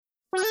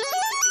Ships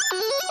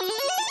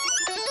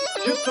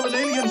of an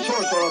alien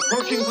source are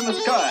approaching from the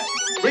sky.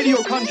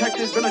 Radio contact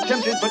has been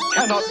attempted but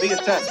cannot be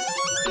established.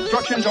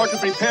 Instructions are to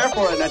prepare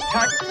for an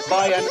attack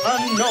by an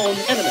unknown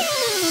enemy.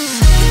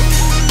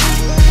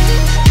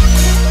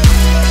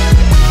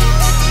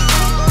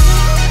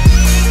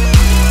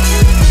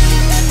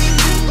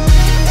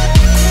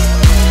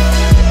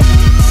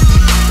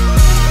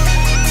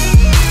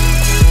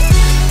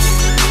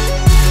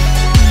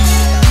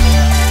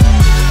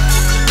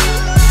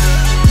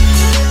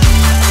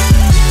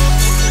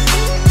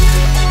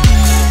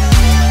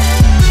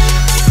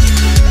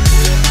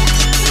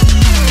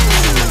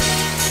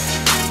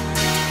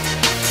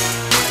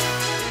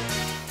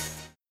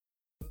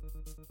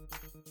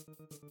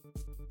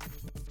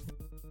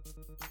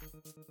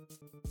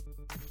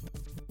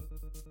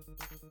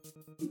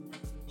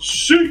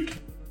 Sheik!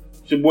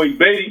 It's your boy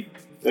Beatty.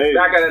 Hey.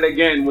 Back at it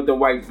again with the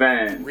white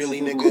van.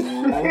 Really,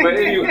 nigga? But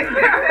anyway.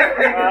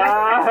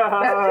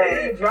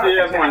 Yeah,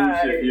 that's my new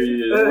shit.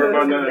 Yeah. Don't worry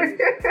about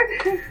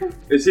nothing.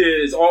 It's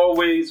here as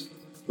always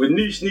with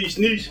Niche,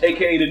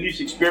 aka the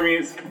Niche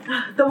Experience.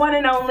 The one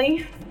and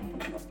only.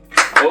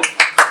 Oh.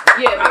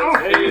 Yeah,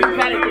 Hey. you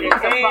gotta get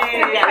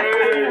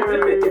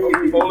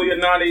it. Oli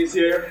Anani is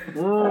here.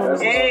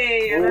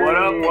 Hey,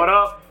 What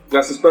up?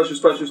 Got some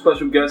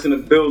special guests in the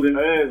building.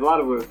 Hey, there's a lot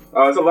of us.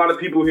 It's a lot of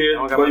people here,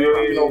 but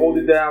you know, hold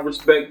it down,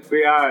 respect.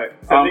 We alright.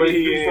 But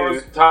you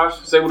first, Tosh,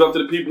 say what up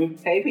to the people.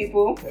 Hey,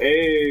 people.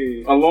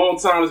 Hey. A long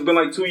time, it's been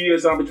like 2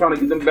 years, so I've been trying to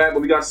get them back,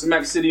 but we got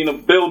Smack City in the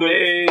building.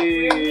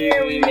 Hey.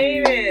 Yeah, we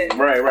made it.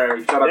 Right.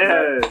 Shout out to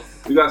Yes. that.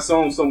 We got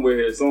Sonya somewhere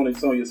here. Sonya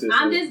says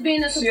I'm just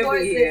being a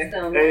support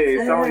system. Hey,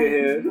 Sonya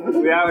here.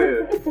 We out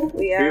here.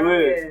 We out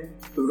here.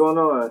 What's going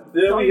on?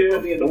 Yeah, we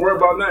here. Don't worry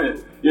about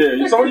nothing.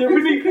 Yeah,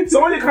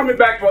 Sonya coming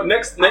back for in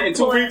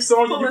 2 weeks.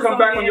 Sonya, you come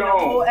back on your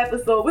Whole own.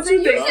 episode. What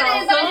you think?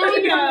 Yeah,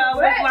 Sonya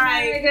was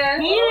like,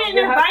 he didn't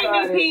invite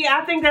me, P.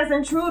 I think that's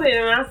intruded.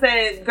 And I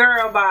said,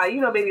 girl, bye.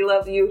 You know, baby,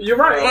 love you. You're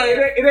right. Like,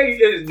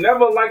 it's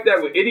never like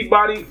that with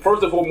anybody.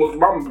 First and foremost,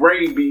 my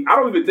brain I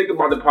don't even think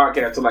about the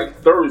podcast till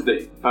like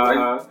Thursday.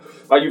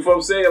 Like, you feel what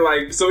I'm saying?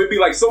 Like, so it'd be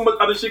like so much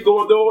other shit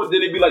going on,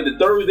 then it'd be like the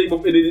Thursday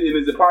before, and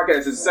the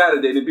podcast is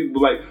Saturday, and then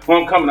people be like,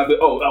 oh, I'm coming. I'd be,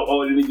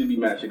 oh, there needs to be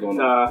mad shit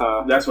going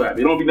on. That's what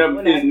happened.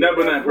 It's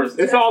never that person.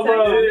 It's all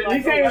love.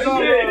 He saying it's all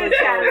love. I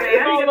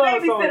need a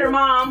babysitter,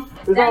 mom.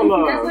 It's all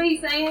love. That's what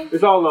he's saying?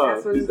 It's all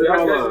love.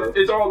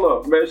 It's all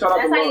love, man. Shout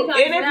out to love.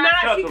 And if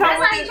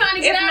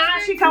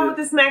not, she come with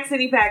the Smack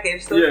City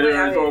package. So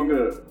yeah, it's all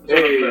good.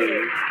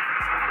 Hey.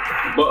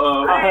 But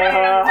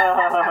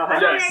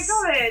yes.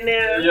 Go ahead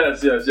now.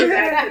 Yes.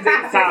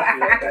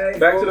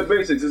 Back to the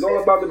basics. It's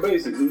all about the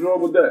basics. What's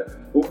wrong with that?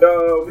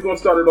 We're gonna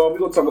start it off. We're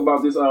gonna talk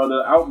about this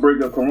the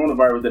outbreak of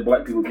coronavirus that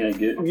black people can't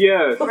get.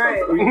 Yes.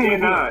 Right. We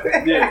cannot.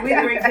 Yeah. We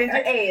drink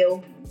ginger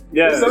ale.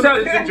 Yes.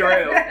 Ginger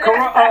ale.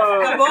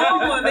 The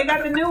bold one. They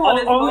got the new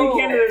one. Only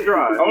Canada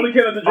Dry. Only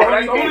Canada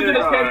Dry. That's only Canada.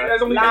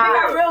 That's only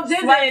Canada. Real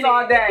ginger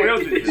all day. Real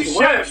ginger.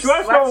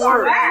 Schweppes don't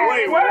work.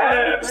 Wait,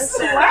 what?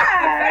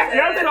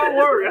 Schweppes don't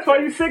work. That's why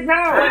you sick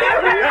now.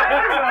 Whatever.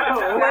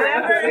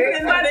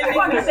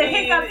 The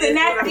hiccups and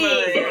that's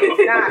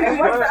it. Nah, and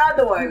what's the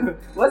other one?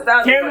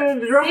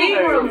 Canada Dry.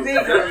 Seagram.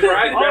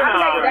 Right.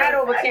 I'll take that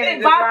over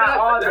Canada Dry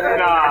all day.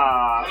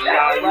 Nah.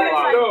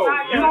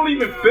 You don't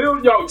even feel,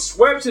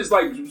 Schweppes is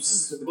like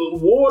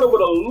water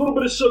with a little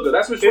bit of sugar.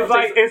 That's what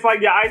Schweppes it's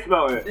like your ice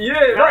melting. Yeah,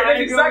 right.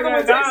 That's exactly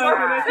what it tastes like.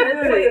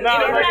 It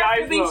doesn't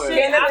have to be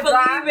shit. I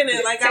believe in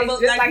it. Like people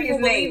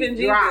believe in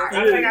Jesus.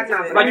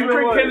 Like you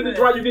drink Canada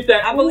Dry, you get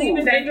that. I believe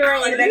in ginger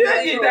ale. Like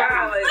that. You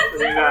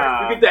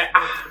get that.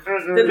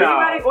 Does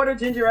anybody order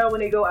ginger ale when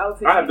they go out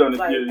to eat? I have done it.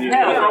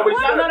 Yeah.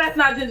 Y'all know that's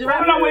not ginger ale.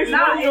 I'm not wasting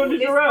money on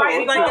ginger ale.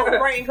 It's like a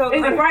Sprite and Coke.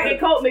 It's Sprite and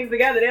Coke mixed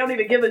together. They don't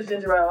even give us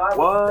ginger ale. I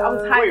was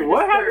Wait,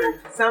 what happened?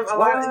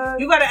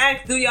 You gotta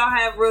ask, do y'all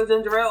have real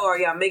ginger ale or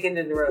y'all making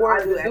ginger ale? Or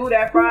do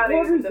that Friday.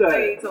 What is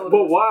that?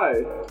 But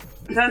why?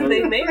 Because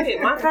they make it.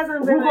 My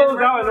cousin's Who goes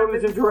out and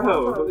orders ginger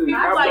ale?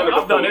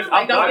 I've done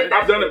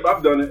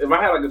it. If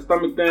I had like a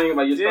stomach thing,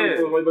 like your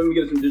stomach, let me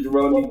get some ginger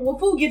ale. Well,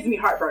 food gives me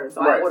heartburn,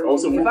 so I order.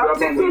 Also, if I'm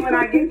tipsy when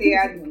I get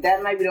there,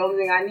 that might be the only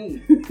thing I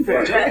need.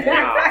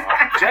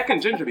 Jack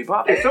and ginger be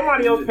popping. If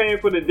somebody else paying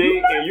for the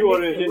date and you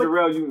ordering ginger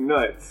ale, you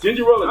nuts.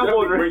 Ginger ale will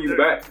definitely bring you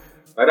back.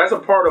 Like that's a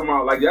part of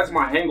my that's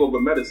my hangover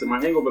medicine. My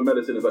hangover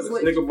medicine is like a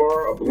Snicker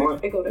bar, a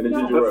blunt, and a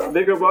ginger ale.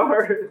 Snicker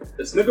bar?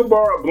 A Snicker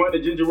bar, a blunt,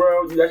 and ginger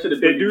ale. That should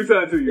have. It do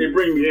something to you. It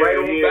bring me right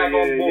on back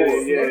on board.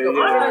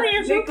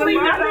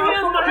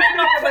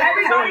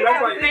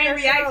 That's like same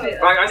reaction.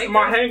 Like that's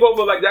my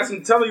hangover. Like that's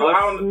I'm telling you. I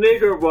don't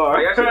Snicker bar.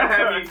 Like that should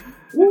have me.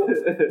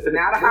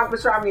 Not a hot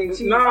pastrami and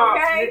cheese. Nah,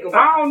 okay.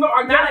 I don't know.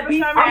 I Not a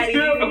beef patty.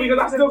 Because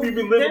I still be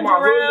living my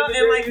hood.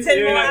 And like 10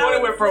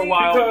 minutes for a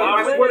while. Because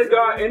I swear to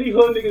God, any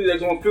hood nigga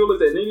that's gonna feel it,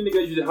 that any nigga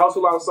that you just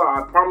hustle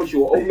outside, I promise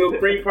you, an oatmeal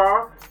cream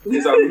pie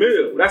is a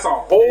meal. That's a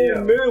whole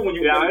meal when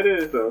you. Yeah, it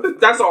is though.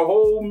 That's a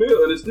whole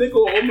meal, and a Snicker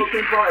oatmeal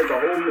cream pie is a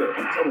whole meal.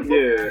 I'm telling you.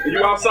 Yeah. And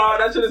you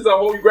outside, that shit is a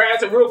whole. You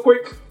grab it real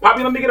quick.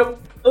 Poppy, let me get a.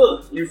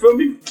 You feel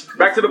me?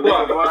 Back to the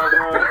block.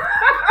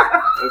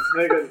 This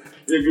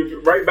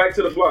nigga, right back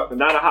to the block.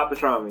 not a hot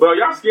pastrami. But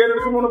y'all scared of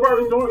the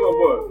coronavirus doing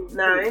or what?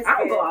 Nah, I ain't I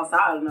don't go scared.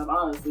 outside enough,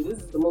 honestly. This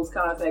is the most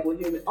contact with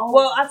human. Oh,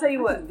 Well, I'll tell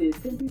you what. I did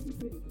 10 people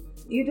pretty good.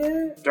 You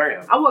did?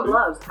 Damn. I wore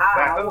gloves.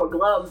 I wore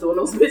gloves doing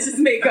those bitches'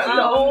 makeup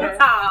the whole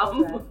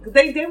time.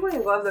 They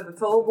wearing gloves at the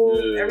toll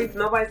booth. Yeah.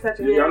 Nobody's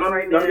touching Yeah, hands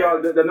right none of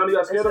now.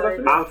 y'all scared of that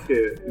shit? I'm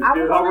scared. I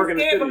was I work only in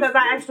the scared city. because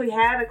I actually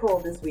had a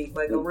cold this week,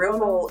 like a real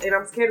cold, and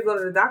I'm scared to go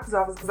to the doctor's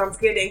office because I'm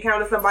scared to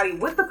encounter somebody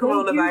with the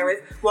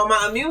coronavirus while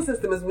my immune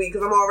system is weak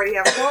because I'm already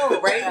having a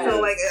cold, right? So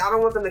like I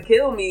don't want them to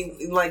kill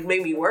me, like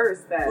make me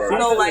worse.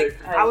 So like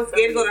I was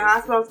scared to go to the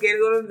hospital, I'm scared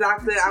to go to the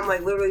doctor. I'm like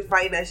literally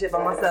fighting that shit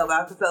by myself. I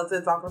have to sell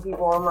TikTok from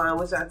people online,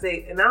 which I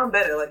take, and now I'm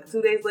better. Like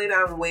 2 days later,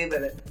 I'm way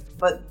better.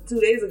 But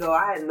 2 days ago,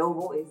 I had no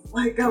voice.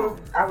 Like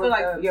I feel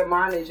like your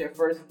mind is your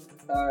first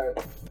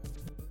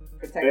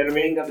protective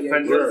thing of your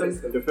immune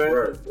system.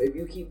 Defense. If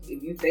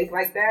you think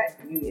like that,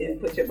 you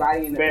put your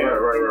body in a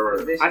Right.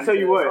 position. I tell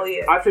you what. Oh,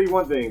 yeah. I tell you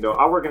one thing though.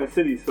 I work in the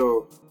city,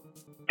 so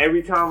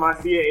every time I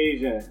see an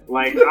Asian,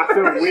 like I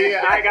feel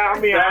weird.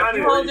 I'm being honest.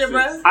 you hold your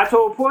breath. I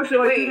told Portia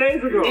like 2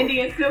 days ago.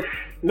 Indians too.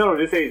 No,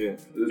 this Asian.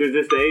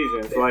 Just the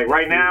Asians. So like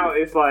right now,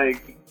 it's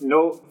like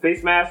no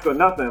face mask or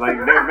nothing. Like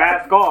they're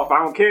mask off. I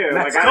don't care.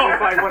 Like I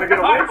just like want to get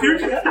away from you.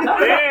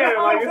 Yeah,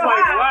 like it's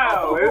like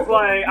wow. It's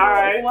like all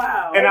right.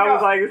 Wow. And I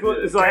was like, it's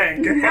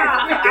like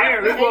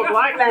damn. This is what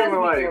black feeling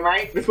like.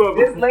 Right? This what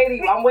This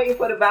lady, I'm waiting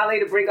for the valet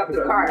to bring up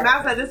the car. And I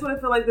was like, this would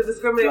feel like to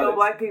discriminate on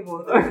black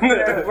people.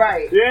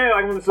 Right. yeah,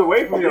 like when it's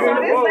away from you. So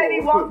this Whoa.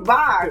 lady walks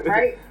by,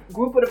 right?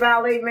 Group of the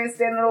valet men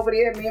standing over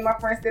there. Me and my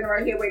friend standing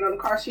right here waiting on the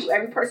car.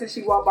 Every person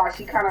she walked by,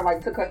 she kind of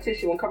like took her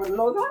tissue and covered her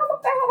nose. Oh,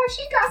 what the hell? Like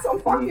she got some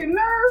fucking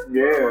nerve.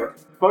 Yeah.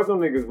 Fuck them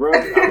niggas, bro.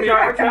 I'm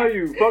trying to tell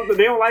you. Fuck them.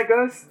 They don't like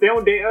us. They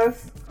don't date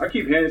us. I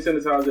keep hand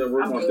sanitizer at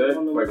work on deck.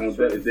 Like on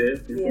deck is there.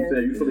 You know what I'm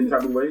saying? You feel these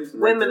type of ways.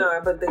 Women are,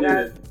 but the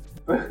guys.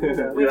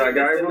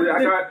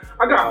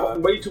 I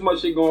got way too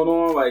much shit going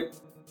on. Like,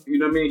 you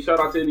know what I mean? Shout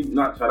out to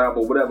not shout out,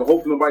 but whatever.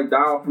 Hope nobody die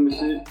off from the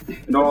shit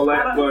and all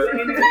that. But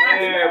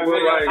yeah,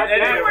 but like,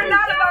 You were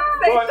not about to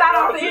say shout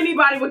out to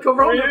anybody with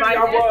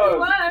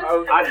coronavirus.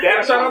 I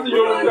shout out to you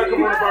who got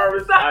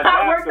coronavirus. I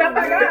worked up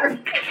like that.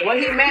 What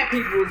he meant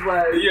people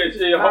was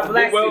Yeah. Hope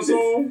get well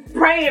soon.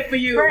 praying for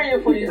you.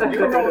 Praying for you.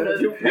 Get well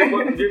soon.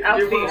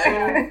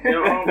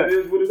 It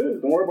is what it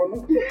is. Don't worry about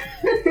nothing.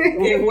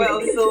 Get well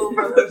soon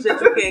from some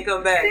shit you can't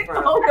come back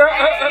from.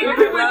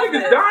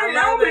 Niggas dying.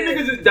 I don't think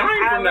niggas is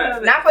dying from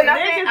that. Not for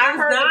nothing. Niggas I is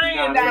heard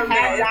dying that from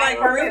that. It's like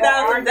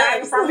 3,000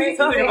 deaths from it.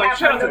 from it. Like,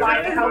 shut up.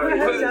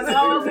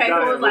 Oh, okay.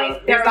 So it's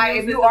like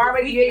if you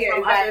already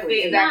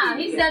exactly. Nah,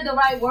 he said the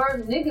right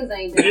word. Niggas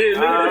ain't there.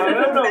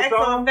 Yeah, Facts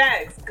on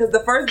facts. Because the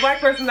first black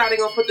person out, they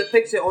gonna put the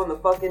picture on the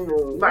fucking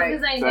news. Right.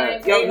 Niggas ain't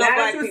there. Yo, Now no black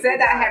that you people said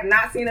that, I die. have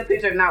not seen a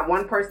picture of not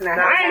one person that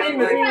I ain't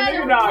even seen a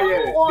nigga die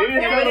yet. Or They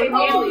didn't had say a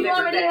cold, you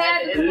already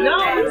had the No,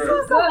 flu. this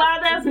is a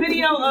loud ass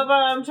video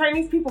of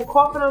Chinese people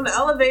coughing on the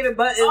elevator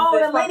buttons. Oh,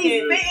 and the lady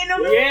fucking- spitting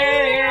them.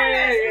 Yeah.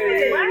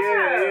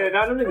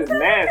 Now them niggas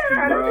nasty,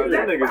 bro.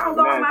 Them niggas I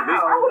go in my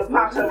house. I would have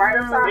popped her right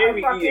upside They her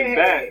be fucking eating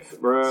head. bats,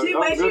 bro. She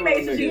made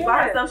sure she was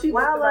by herself. She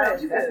Wild looked around.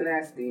 ass. That's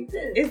nasty.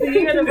 It's the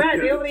year of the rat.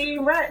 They over there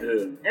eating rat.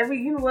 Yeah.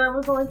 Every,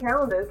 whatever's on the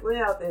calendar, it's lit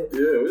out there.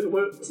 Yeah,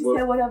 Whatever's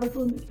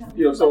on the calendar.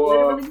 yeah,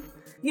 so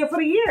Yeah, for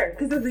the year.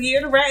 Because it's the year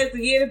of the rat, it's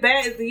the year of the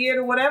bat, it's the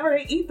year of whatever.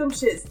 They eat them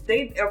shits.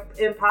 They are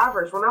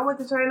impoverished. When I went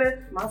to China,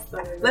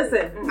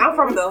 listen, I'm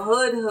from the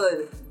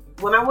hood.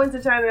 When I went to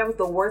China, that was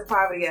the worst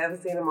poverty I ever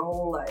seen in my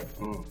whole life.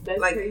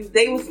 Like,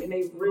 they was,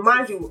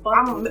 mind you,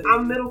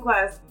 I'm middle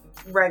class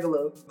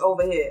regular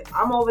over here.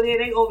 I'm over there,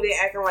 they over there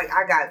acting like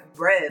I got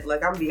bread.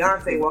 Like I'm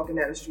Beyonce walking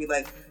down the street,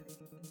 like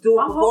doing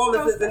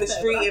performances in the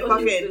street and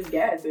fucking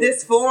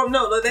disformed.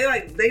 No, they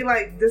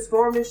like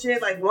disformed and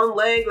shit, like one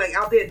leg, like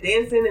out there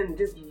dancing and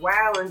just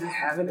wilding.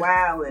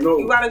 No.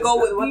 You gotta go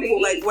with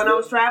people. Like when I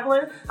was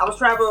traveling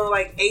with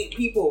like 8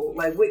 people,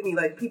 like with me,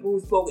 like people who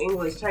spoke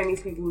English,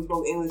 Chinese people who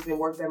spoke English and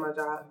worked at my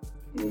job.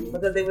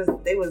 Because they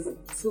was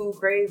too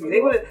crazy.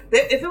 They would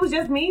if it was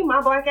just me,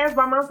 my black ass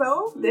by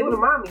myself, they would have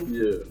mobbed me.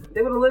 yeah.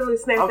 They would have literally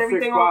snatched I'm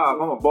everything 6'5".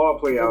 off. I'm a ball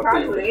player out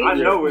there. I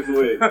know it's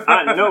lit.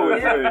 I know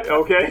it's lit.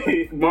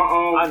 Okay. My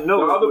I know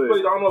the it's other lit.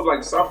 place, I don't know if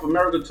like South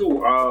America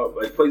too,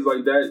 like places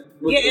like that.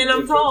 Yeah, and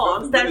I'm tall.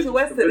 I'm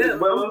statuesque to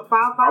them. I'm 5'5".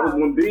 I was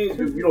when Beans,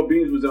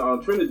 Beans was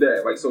in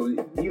Trinidad. Like, so he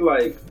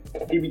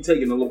be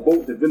taking a little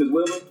boat to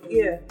Venezuela.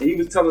 Yeah. And he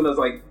was telling us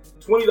like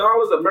 $20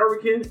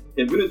 American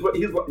in Venezuela.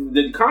 He's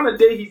the kind of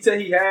day he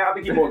said he had. I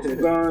think he bought 2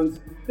 guns.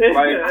 It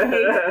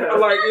was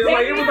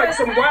like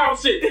some wild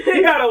shit.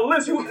 He had a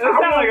list. That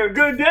sounded like a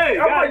good day.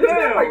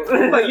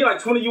 Like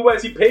 20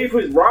 US. He paid for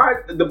his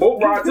ride, the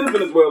boat ride to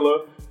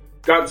Venezuela.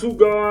 Got 2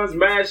 guns,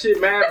 mad shit,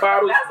 mad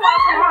bottles.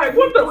 I'm like,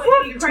 what the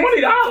fuck?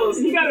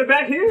 $20? He got it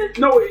back here?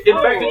 No,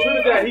 back to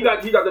Trinidad. He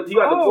got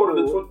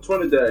deported to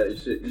Trinidad and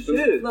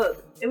shit.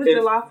 Look, It was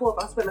July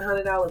 4th. I spent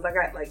 $100. I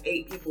got like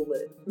 8 people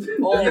lit.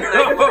 All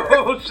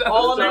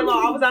night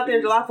long. I was out there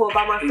in July 4th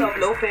by myself.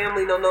 No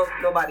family,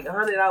 nobody.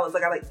 $100. I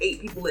got like 8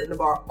 people lit in the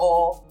bar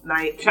all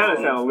night.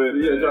 Chinatown lit.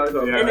 Yeah,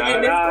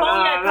 And it's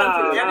cognac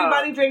country.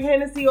 Everybody drink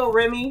Hennessy or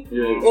Remy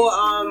or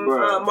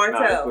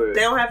Martell.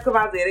 They don't have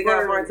Cavassier. They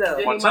got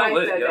Martell. Martell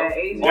lit, yo.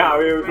 Yeah,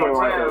 we were talking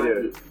Martell,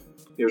 yeah.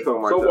 So,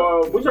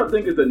 what y'all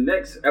think is the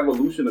next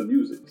evolution of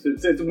music?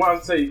 Since when I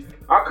say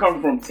I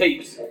come from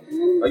tapes,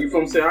 like you feel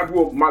what I'm saying, I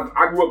grew up.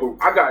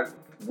 I got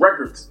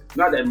records.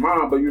 Not that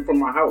mine, but you're from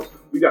my house.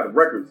 We got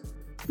records.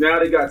 Now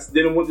they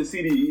went to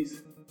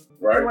CDs.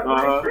 Right.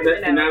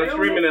 And now they're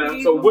streaming now.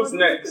 So what's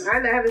next? I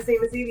haven't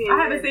seen the CD. I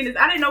haven't seen this.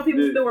 I didn't know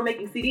people still were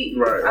making CDs.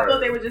 Right. I thought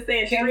they were just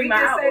saying Can we stream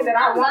my just say album. that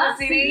I want a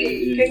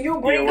CD? Can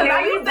you bring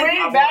back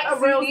a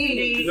real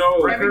CD? CD No,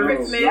 every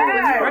Christmas?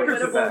 Yes.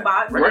 Records is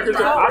back. Records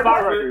I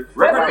buy records.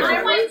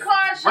 I went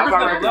car shopping.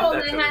 I I told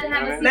them they had to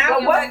have a CD. Now,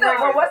 what's the I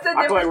difference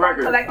play from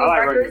records. collecting I like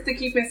records records. to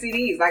keeping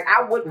CDs? Like,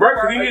 I would Records,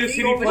 prefer you need a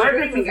CD over player.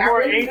 Records is streaming. I more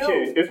really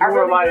ancient. do. It's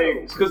more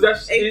like because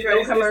that's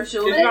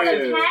commercial. It's There's not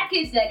a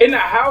package that in the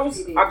house.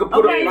 I could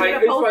put Okay, it like you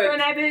get a it's poster like. in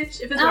that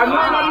bitch. If it's I'm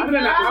not even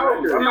in the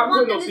house. I'm not want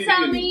putting no them to CD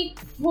tell in. me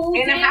who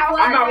In the did house,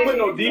 what. I'm not putting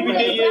no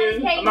DVD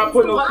in. I'm not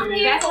putting no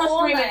CD. That's on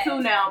streaming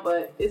too now,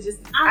 but it's just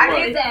I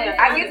get that.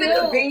 I get the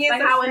convenience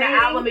like of how in the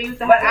streaming, album it used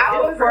to but have. I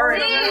would prefer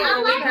Yeah, I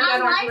like that. I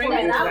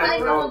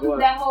like going through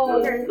that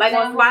whole. Like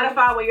on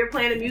Spotify, when you're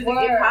playing the music,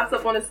 it pops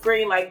up on the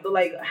screen like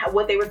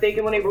what they were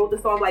thinking when they wrote the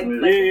song, like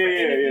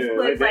yeah.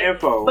 Like the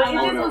info. But it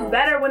just was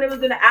better when it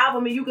was in the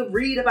album and you could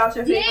read about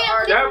your favorite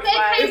artist.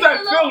 It's that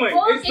feeling.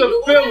 It's the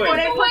feeling. Or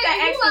they put that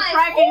extra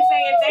track in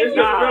saying thank It's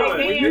you the for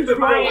feeling. It's the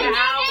buying feeling. the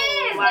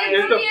album. Like,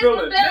 It's the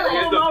feeling. It's the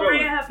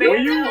feeling.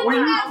 When you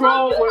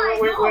scroll when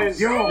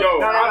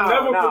I'll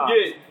never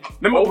forget.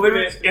 Remember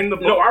lyrics in the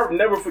book? No, I'll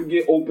never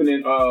forget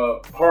opening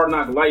Hard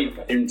Knock Life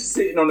and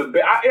sitting on the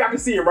bed. I can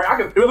see it right. I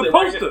can feel it.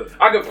 Poster.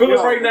 I can feel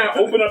it right now.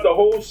 Open up the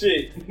whole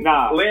shit.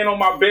 Laying on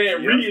my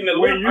bed, reading the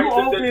When lyrics.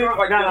 you open, you know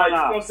what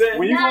I'm saying?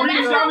 When you go,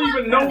 y'all don't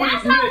even know what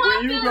it's meant.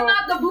 When you go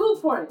about the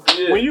blueprint.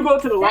 When you go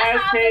to the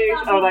last page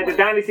of like the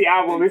Dynasty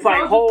album, it's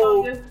like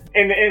whole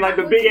and like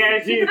the big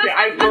ass jeans and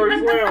Iceberg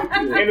Slim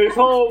and this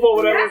whole or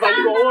whatever. It's like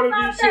you can order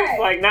these shits.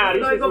 Like nah,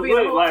 these shits is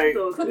lit. Like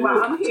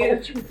I'm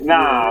here.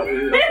 nah.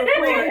 Every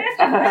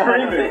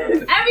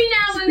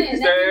now and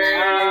then.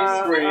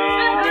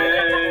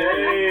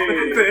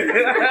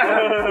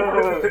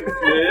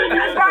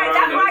 That's right.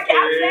 That's why I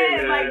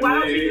said, like, why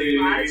don't you just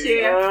buy a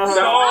chair?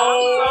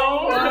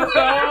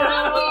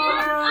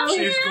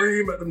 She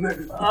scream at them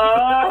niggas.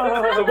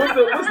 So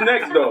what's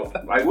next though?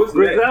 Like what's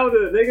next?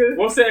 Griselda, nigga.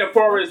 What's saying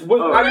Forrest?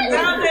 Griselda is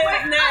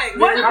next.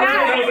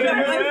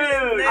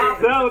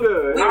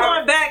 Zelda. We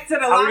going back to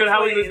the How we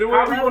gonna do it?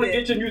 How are you gonna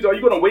get your music? Are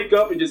you gonna wake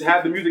up and just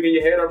have the music in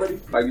your head already?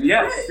 Like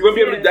Yes. You gonna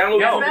be able to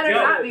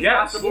download it?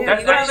 Yes. You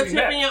That's gotta have a actually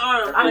chip in your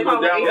arm. I'm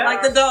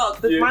Like the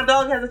dog. My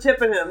dog has a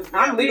chip in him.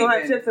 We gonna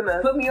have chips in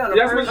us. Put me on the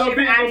That's what first it's gonna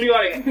be. It's gonna be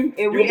like and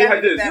you gonna be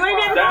like this. You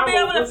ain't even gonna be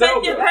able to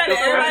fake your credit.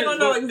 Everybody gonna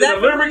know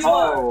exactly the lyrics. who you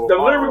are. The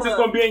lyrics is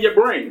gonna be in your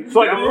brain. So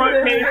like the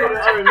front page of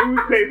the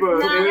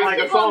newspaper is like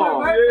a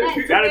song.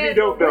 That'd be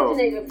dope though.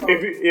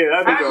 That'd be dope. You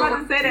know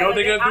what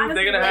they're gonna do?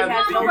 They're gonna have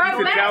you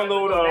can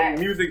download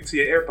music to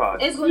your AirPods.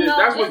 That's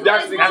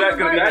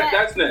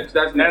next.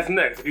 That's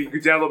next. You can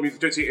download music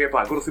to your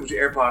AirPod. Go to sleep with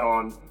your AirPod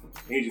on.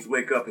 And you just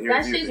wake up and hear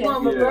That music. shit's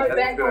gonna revert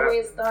back to where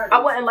it started. I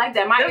wouldn't like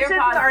that. My Them shits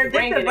AirPods are are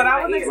ringing addictive, but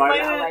I was in my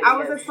ear.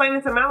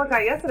 explaining to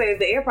Malachi yesterday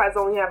the AirPods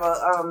only have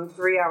a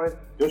 3 hour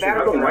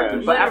battery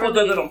life. But Apple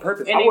does it on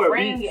purpose. And they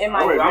ring in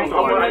my ear. And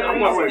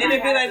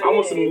it'd be like, I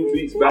want some new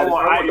beats. I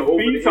want the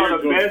Beats are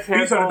the best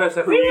headphones.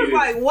 he was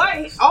like, what?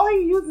 All he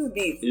uses is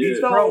Beats. Yeah.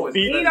 So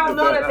he don't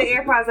know that the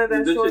AirPods have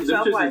that short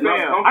shelf life.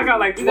 Damn, I got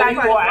like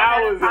 24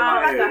 hours in my I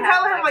head.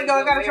 tell him like, yo,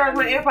 I gotta charge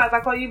my AirPods. I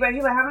call you back.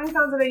 He's like, how many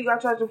times a day you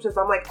gotta charge them shits?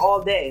 I'm like,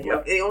 all day.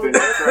 Like, it only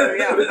works for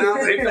 3 hours. I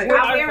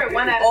wear it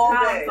one at a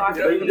time, so I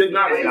can. They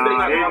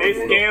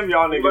scam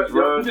y'all niggas,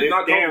 bro. They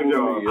scam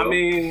y'all. I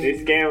mean, they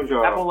scammed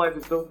y'all. Apple Life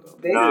is dope though.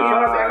 They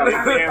scam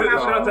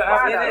Shout out to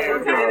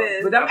Apple. It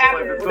is. But them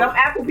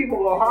Apple people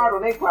go hard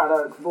on their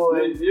products, boy.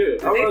 Yeah.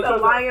 They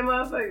some lying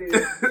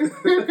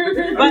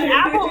motherfuckers. But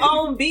Apple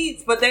own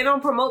Beats, but they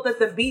don't promote that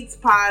the Beats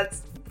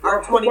pods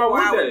are 24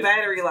 Why would hour they?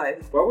 battery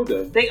life. Why would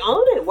they? They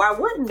own it. Why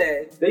wouldn't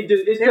they? They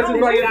just it's because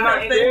it's like it's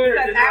not there.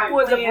 Because Apple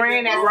is a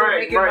brand that's still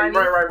making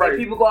money. Right. And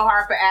people go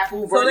hard for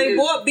Apple. So they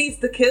bought Beats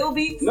to kill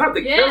Beats? Not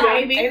the killer.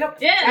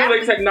 Yeah.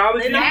 Like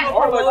technology. They're not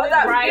All gonna like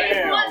that. Right.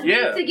 They want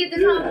Yeah. to get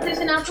the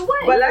competition out the way.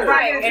 But let's not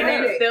Right. get And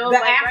then into still, the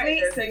like,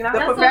 athletes, right, the that's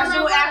professional what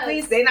it was.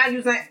 athletes, they're not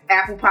using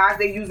Apple Pods,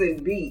 they're using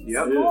Beats.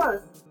 Yep. Of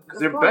course.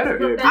 They're better.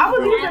 I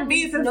was using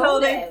Beats until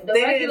they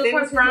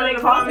was frowning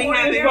upon me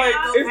having It's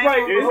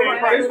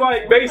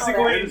like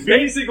basically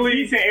Beats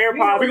and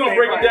AirPods. we're gonna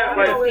break it down.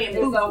 Like,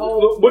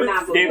 what is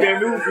Gave their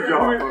news to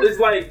y'all. It's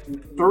like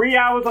 3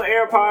 hours on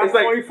AirPods, It's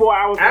like 24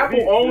 hours on Apple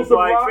Beats. owns It's the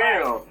like, block.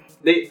 damn.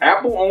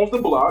 Apple owns the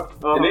block,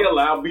 and they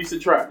allow Beats to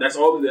trap. That's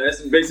all.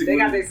 That's basically. They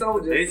got their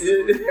soldiers.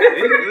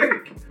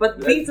 But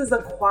Beats is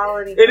a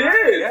quality. It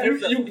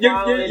is.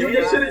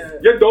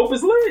 Your dope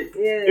is lit.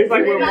 Yeah. It's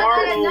like when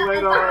Marlo let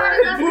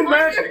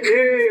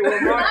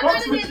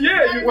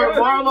when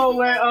Marlo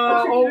let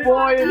old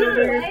boy and the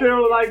niggas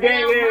still like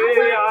gang.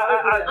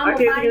 I can't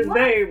think of his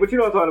name, but you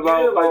know what I'm talking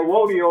about. Like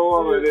Wody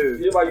or whatever it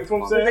is. Yeah, like you know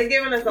what I'm saying. They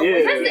giving us a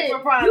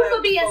Listen, you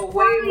could be as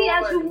quality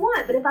as you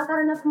want, but if I got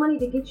enough money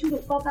to get you the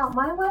fuck out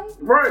my way,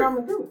 right? What I'm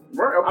gonna do?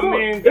 Right. Of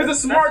course. It's a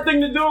smart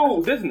thing to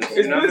do. Business.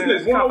 It's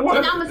business.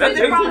 101. They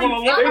took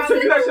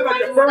that shit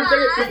like the first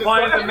day.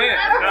 Supply and demand.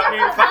 I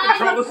mean, if I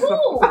control the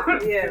supply.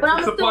 Yeah. But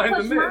I'm supply still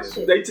and pushing my demand.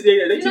 shit. They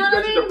teach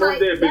that shit the first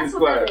day of business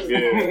class.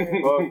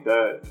 Yeah. Fuck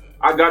that.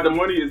 I got the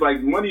money. Is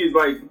like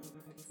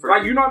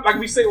you know, like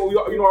we say, well,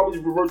 you know, I was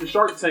reverse the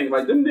Shark Tank.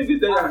 Like them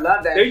niggas, I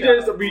love that they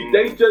just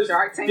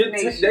Shark Tank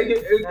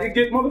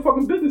get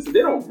motherfucking businesses.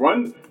 They don't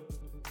run.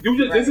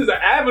 This is an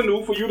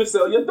avenue for you to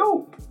sell your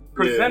dope.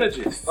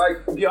 Percentages.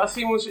 Like y'all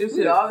see what it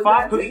said?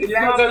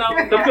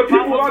 5%. The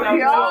people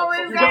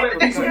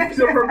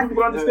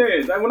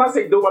understand. Like when I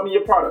say dope, I mean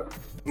your product.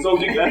 So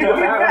you can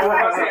when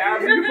I say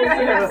avenue, you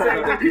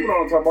know people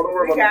don't talk about. Don't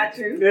worry about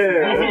it. We got you.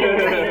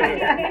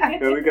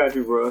 Yeah, we got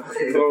you, bro.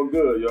 It's all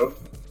good, yo.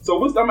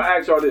 So I'm gonna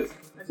ask y'all this: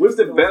 what's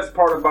the best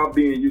part about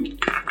being you?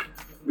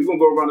 We gonna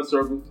go around the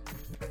circle.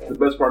 The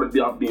best part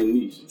about being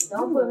niche.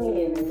 Don't put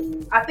me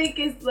in. I think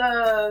it's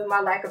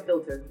my lack of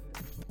filter.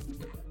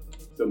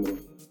 Similar.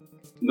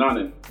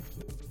 None.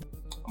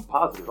 I'm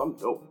positive. I'm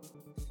dope.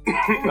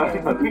 My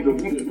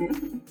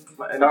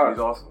energy's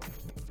awesome.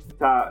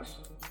 Tosh.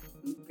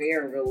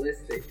 Very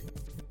realistic.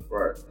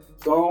 Right.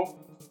 So.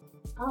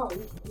 Oh,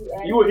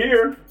 you were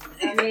here.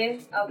 I'm here.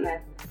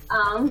 Okay.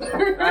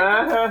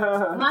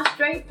 My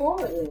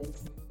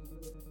straightforwardness.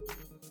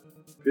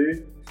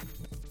 P.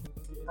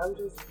 I'm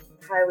just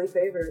highly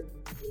favored.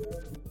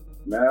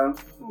 Man.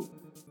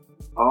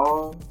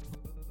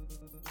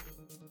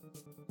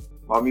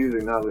 My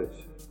music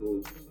knowledge.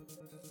 Ooh.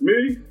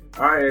 Me?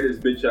 I had this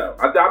bitch out.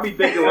 I be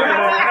thinking like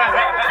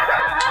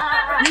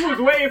he was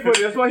waiting for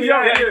this. What he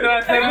That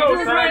was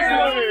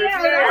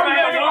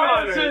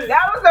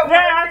the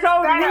I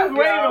told you he was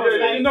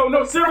waiting on it.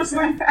 No, seriously.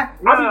 I be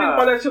thinking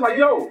about that shit like,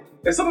 yo,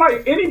 if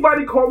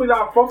anybody called me that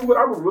I fuck with,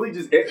 I would really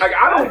just like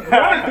I don't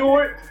want to do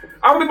it.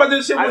 I don't think about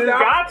this shit. I just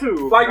got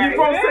to. Like you know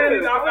what I'm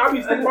saying? I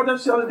be thinking about that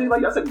shit the other day.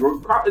 Like that's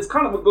it's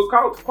kind of a good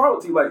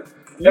quality. Like.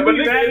 You be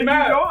mad if you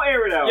don't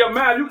air it out. Yeah,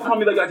 man, you call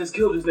me like I just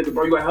killed this nigga,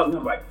 bro. You gotta help me.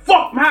 I'm like,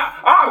 fuck, man.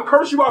 I'll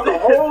curse you out the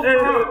whole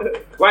time.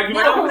 Like you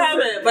know what I'm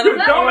saying? But you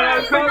don't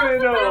have coming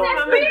though.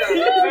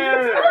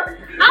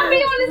 I'll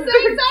be on the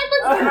same type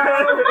of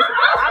time.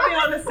 I'll be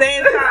on the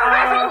same time.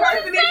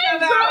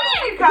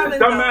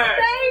 Dumbass.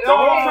 The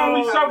whole time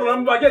we shuffling,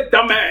 I'm like, yeah,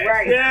 dumbass.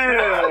 Right.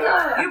 Yeah.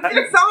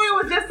 Someone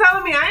was just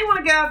telling me I didn't want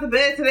to get out of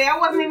bed today. I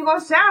wasn't even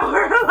gonna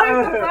shower.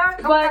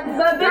 Like, but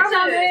bitch,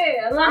 I'm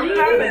here.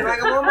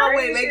 Like I'm on my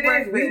way. Make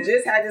breakfast. We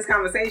just had this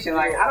conversation.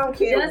 Like I don't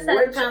care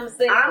which. I'm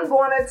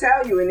gonna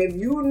tell you, and if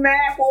you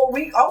mad for a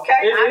week, okay,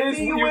 I'll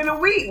see you in a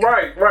week.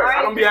 Right.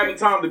 I don't be having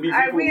time to be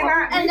people.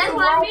 And that's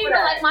what I mean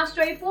by like my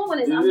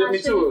straightforwardness. I'm not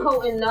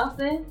sugarcoating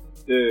nothing.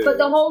 Yeah. But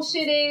the whole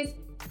shit is,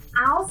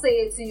 I'll say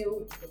it to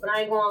you, but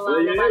I ain't gonna allow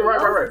nobody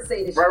else to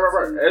say this shit.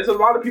 Right. There's a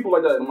lot of people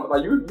like that.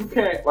 Like you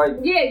can't like.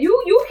 Yeah,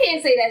 you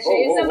can't say that shit.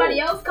 If somebody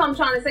else come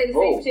trying to say the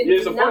same shit,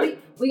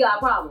 we got a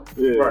problem.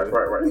 Yeah. Right.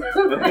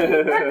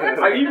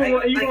 Like even in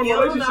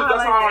relationships,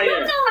 that's how I am. You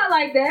don't know how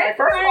like that. Like,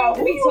 first of all,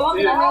 who you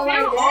talking to?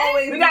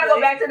 We gotta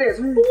go back to this.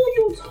 Who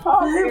you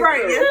talking to?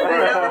 Right.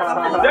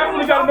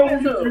 Definitely gotta know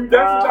who you. Definitely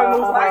gotta know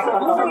somebody.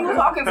 Who you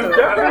talking to?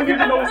 Definitely need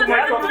to know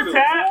somebody talking to.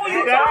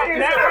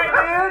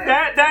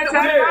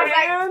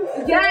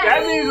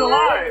 That means a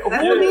lot.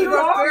 Who you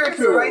talking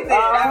to right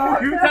there?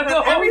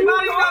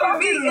 Everybody got a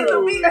beat. It's a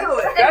beat to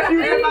it. That's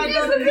you. Everybody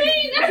got a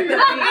beat.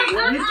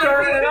 You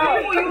stirring it up.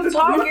 Who you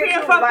talking to?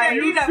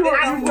 You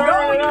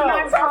stirring it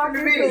up. Talking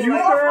to me. You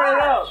stirring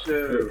it up.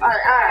 All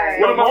right.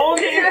 The more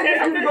you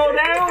get you to go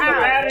down, the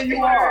madder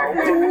you are.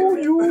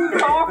 Who you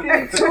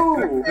talking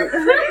to?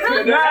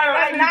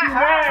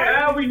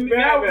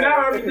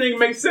 Now everything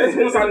makes sense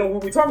once I know who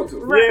we talking to.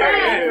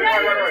 Right.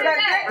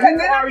 I'm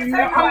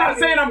not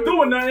saying I'm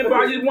doing nothing, but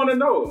I just want to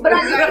know. But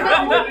I need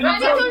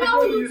to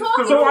know who you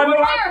talking to. So I know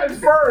I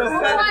first.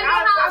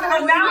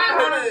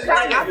 I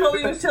thought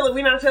we was chilling.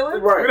 We not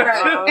chilling? Right.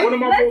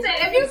 Listen,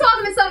 if you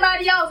talking to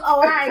somebody else,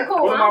 all right,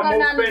 cool. One of my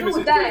most famous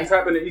situations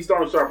happened in East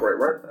Orange ShopRite,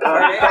 right?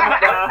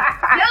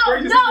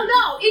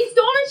 No. East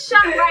Orange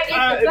ShopRite is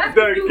the best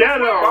the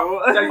ghetto.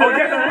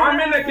 I'm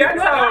in the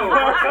ghetto.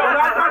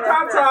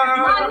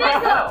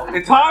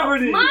 It's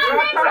poverty.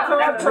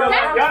 That's the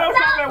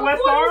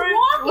West Orange.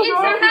 Walk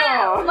into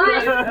hell.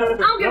 Like, I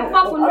don't give a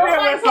fuck with nobody.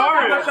 West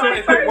Orange.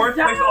 It's the worst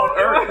place on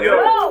earth.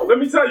 Yo, let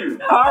me tell you.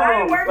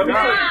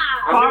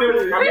 I'm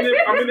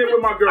in there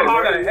with my girl. I'm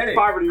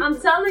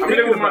telling you. I'm in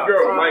there with my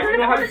girl. Like, you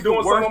know how you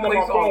doing something on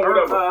my phone or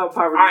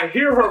whatever. I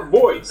hear her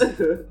voice.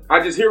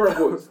 I just hear her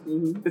voice.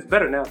 It's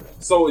better now.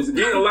 So it's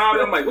getting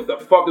louder. I'm like, what the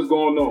fuck is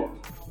going on?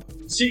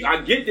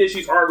 I get this,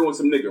 she's arguing with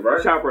some nigga,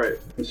 right? ShopRite.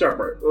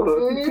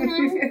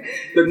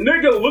 The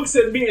nigga looks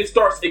at me and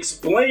starts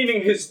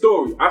explaining his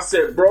story. I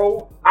said,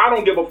 bro, I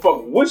don't give a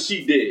fuck what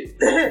she did.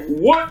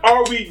 What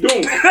are we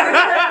doing?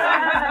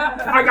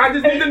 I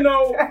just need to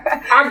know.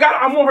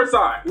 I'm on her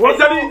side. Right,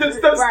 I don't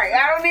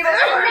need a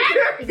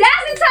That's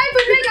the type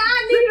of nigga I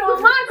need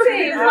on my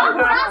team. That's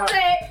what I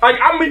said. Like,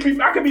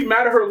 I could be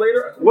mad at her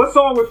later. What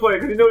song was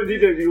playing? Because you know the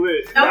DJ be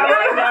lit. What song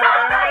was playing?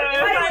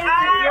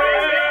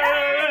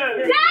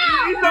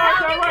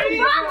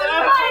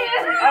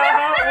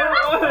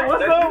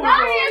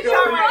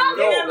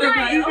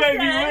 DJ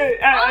be lit.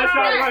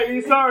 ShopRite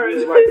East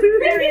Orange. I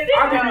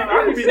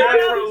could be mad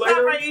at her later.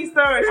 ShopRite East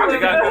Orange. I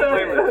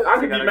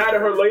could be mad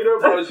at her later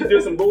because she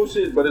did some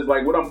bullshit. But it's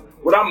like what I'm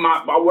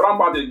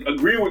about to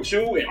agree with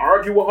you and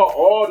argue with her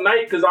all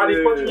night because I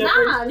didn't punch in your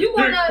face. Nah, you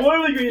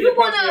wanna agree in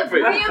public.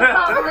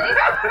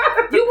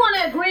 You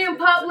wanna agree in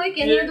public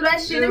and handle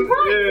that shit in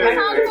private. That's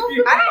how it's supposed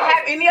to be. I didn't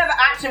have any other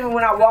option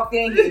when I walked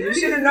in here. You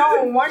should have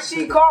known once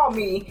she called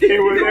me. It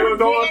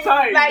was on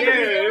site. Like,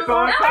 It's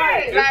on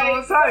site. It's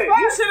on site.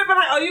 You should have been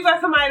like, oh, you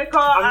got somebody to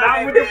call. I'm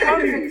not with the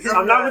funnies.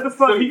 I'm not with the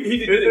funnies. So he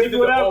did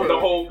the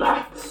whole,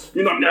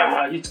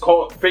 he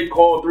fake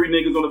called 3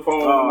 niggas on the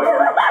phone.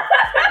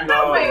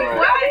 No. Wait,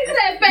 why did you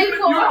say fake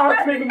call? You know how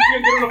people get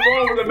on the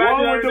phone with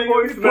imaginary the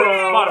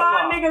voicemail.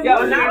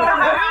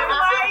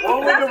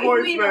 One with the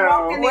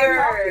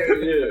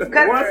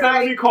voicemail. One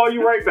time he call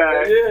you right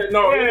back.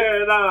 Nah.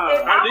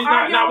 If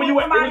I'm arguing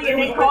with somebody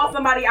and they call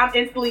somebody, I'm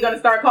instantly gonna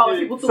start calling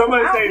people too.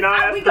 Somebody say,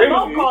 nah, we can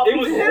both call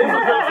people.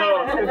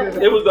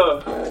 It was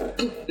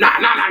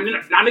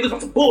niggas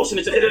on some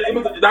bullshit.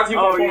 That's he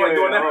was on the phone like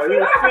doing that.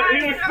 He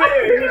was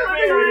spitting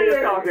when he was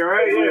talking,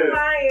 right?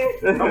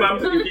 Yeah. I'm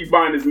just gonna keep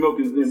buying this milk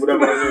and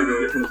whatever I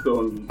get from the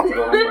store.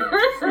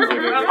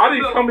 I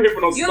didn't come here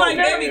for no smoke. You like,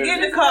 baby,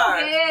 get in the car.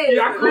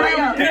 Yeah, I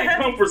clearly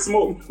didn't come for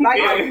smoke.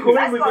 Like, As a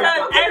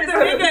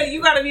nigga,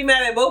 you gotta be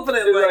mad at both of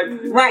them.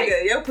 Right.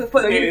 Yo, put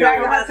you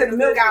driving her to the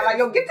milk out like,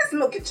 yo, get this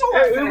milk, get your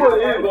ass. Because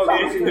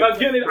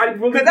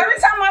every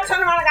time I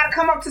turn around, I gotta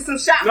come up to some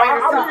shop.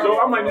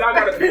 I'm like, I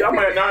gotta be. I'm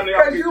like,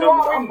 because you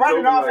always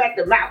running off at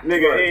the mouth.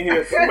 Nigga in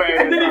here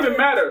sweating. It didn't even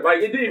matter.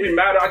 Like, it didn't even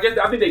matter. I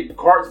think they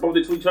cars bumped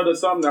into each other or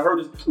something. I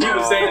heard he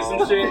was saying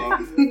some shit.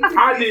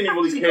 I didn't even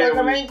really care.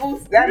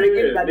 That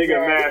nigga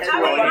mad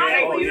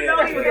sweating. You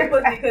know he was a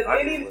pussy because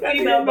any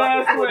female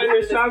mad sweating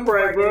in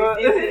ShopRite, bro.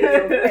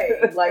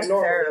 Like,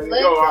 normal.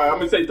 Yo, alright, I'm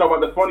gonna say, talk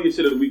about the funniest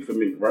shit of the week for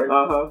me, right?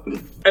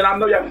 And I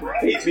know y'all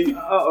hate me.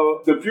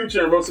 The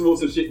Future and Russell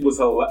Wilson shit was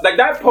hilarious. Like,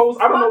 that post,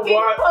 I don't know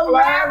why.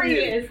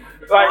 Hilarious.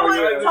 I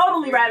would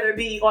totally rather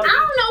be on. I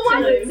don't know why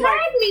you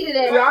tagged me to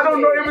that. Yeah, I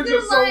don't know. It was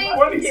just so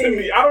funny to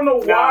me. I don't know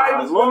why it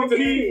was funny to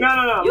me. You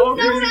know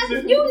that's a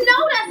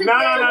No.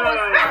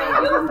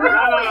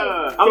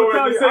 So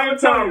at the same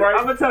time, right?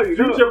 I'm gonna tell you.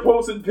 Future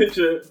posted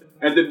picture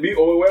at the beach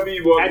or wherever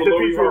he was at the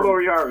beach with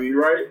Lori Harvey,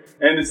 right?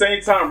 And at the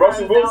same time,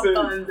 Russell Wilson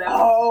posted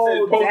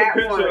a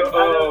picture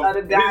of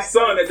his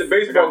son at the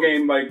baseball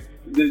game, like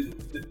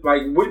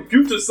with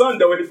Future's son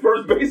though in his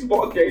first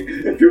baseball game.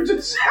 And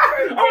Future's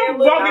I'm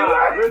bugging.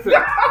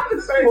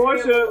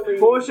 Listen,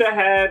 Portia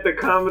had the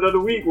comment of the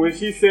week when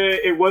she said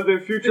it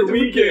wasn't Future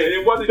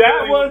weekend.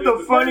 That was the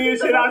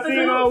funniest shit I've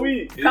seen all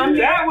week.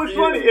 That was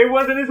funny. It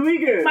wasn't his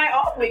weekend. My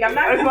off week. I'm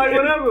not. It's like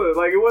whatever.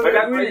 Like it wasn't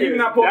his weekend. Even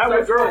I posted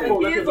that girl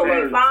post. Kids will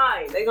be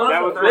fine. They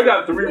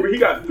got 3. He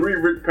got 3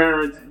 rich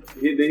parents.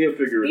 He'll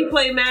figure it out. He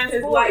played mad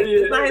sports.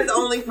 It's not his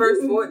only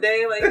first sport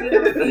day. Like he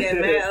had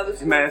mad other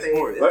sports. Mad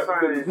sports. It's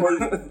fine.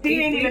 He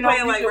didn't even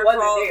play like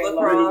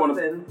lacrosse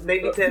and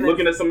baby tennis.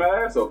 Looking at some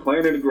ass or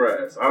playing in the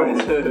grass. I don't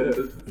know.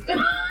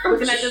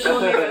 Looking at this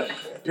little nigga.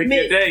 Pick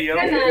your day, yo.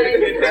 I'm not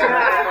even.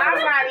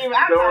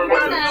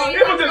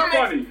 It was just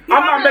funny.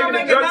 I'm not making a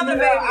judgment.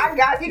 I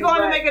got you. He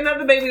going to make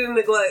another baby to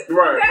neglect.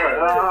 Right.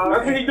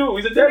 That's what he do.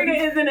 He's a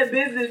nigga is in the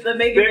business of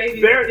making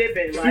babies and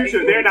dipping.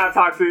 Future, they're not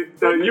toxic.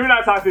 You're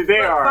not toxic. They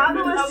are.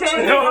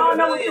 They don't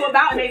know what you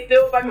about, and they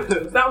still fucking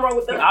something wrong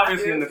with them.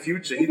 Obviously, in the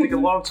future, he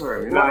thinking long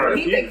term.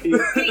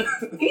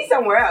 He's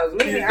somewhere else.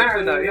 Maybe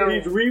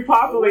he's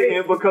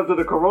repopulating because of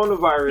the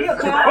coronavirus. Leave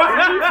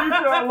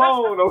Future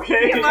alone,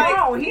 okay? He's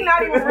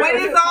not even.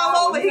 When it's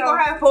all over, he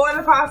gonna have 4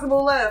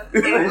 impossible left.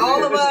 And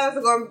all of us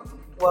are gonna.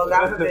 Well,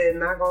 God forbid,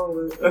 not gonna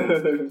lose.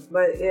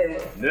 But yeah.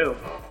 No.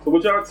 So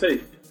what y'all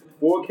take?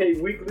 4K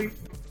weekly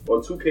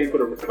or 2K for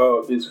the?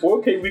 Is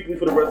 4K weekly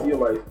for the rest of your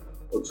life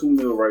or 2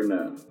 mil right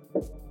now?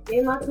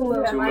 Give my 2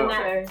 mil right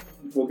now.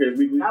 4K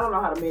weekly. I don't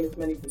know how to manage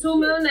money. 2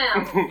 mil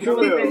now. 2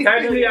 mil.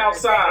 Catch me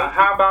outside.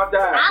 How about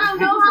that? I don't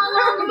know how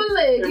long I'm gonna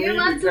live. Give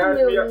my 2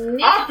 mil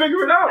now. I'll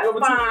figure it out. That's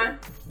fine.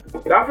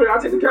 I'll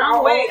take the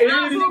count. Wait,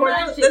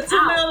 the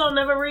 2 mil don't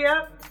never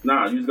re-up?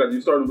 Nah, you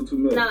started with 2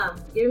 mil. Nah,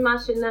 give me my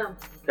shit now.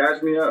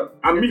 Cash me up.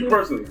 Me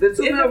personally. The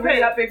 2 mil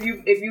re-up if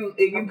you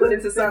put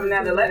into something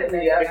now to let it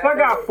re-up. If I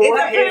got 4K, you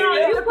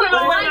put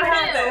on my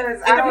health.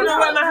 I don't know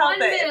what my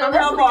health is. If I'm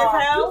healthy as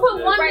hell, you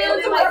put 1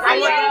 mil to right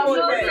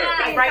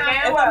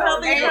now. If I'm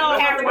healthy as hell,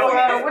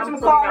 What you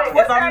call it?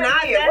 if I'm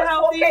not that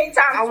healthy, 4K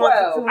times I want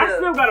 12. the 2 I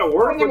still gotta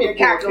work Give with me the a 4K,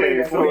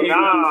 calculator. so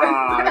nah.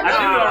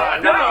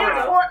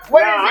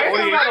 What I is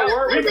still it? gotta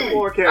work with the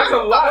 4K. That's a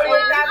lot.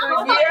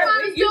 4,000 a year.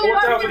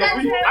 4,000 a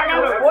week. I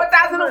gotta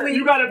 4,000 a week.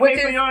 You gotta which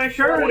pay for is- your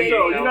insurance,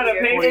 though. You gotta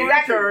pay for your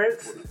Exactly.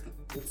 insurance.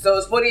 So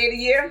it's 48 a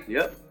year.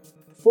 Yep.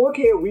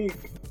 4K a week.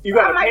 You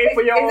gotta pay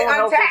for your own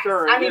health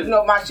insurance. I need to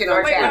know my shit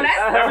on Wait, no, tax.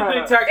 that's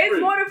Everything tax it's free.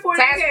 more than 40K.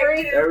 Tax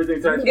free.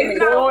 Everything tax free. It's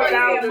not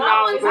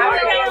 $4,000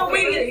 Okay, a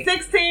week is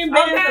 16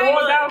 bands a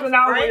month.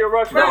 $4,000 for your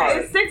rush card. Right,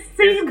 it's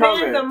 16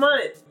 bands a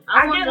month.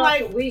 I get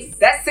like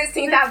That's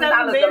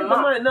 $16,000 a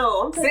month.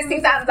 No, I'm $16,000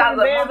 a month I'm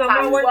not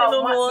times working 12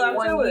 no more. months in I'm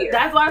 1 chilling. year.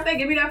 That's why I say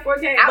give me that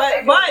 4K.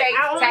 But I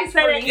only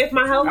say that if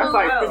my health That's is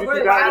like well.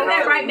 $52,000. I'm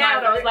saying right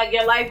now though, it's like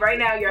your life right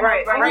now, your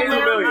Right, health right now.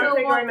 now. $2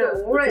 million. Right now.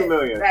 $2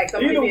 million. Like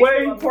somebody Either needs way,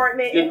 an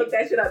apartment and hook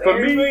that shit up. For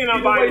me, million, I'm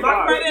either buying way, my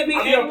my credit be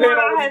I'm paying all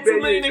I had these 2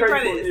 million in credit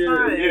credit. cards. It's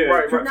fine. Yeah,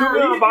 Right, for right. $2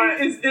 million, I'm buying.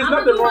 It's I'm nothing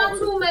gonna do wrong my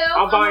with 2 mil.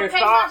 I'm buying gonna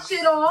pay my stocks.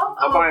 shit off.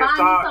 I'm buying gonna buy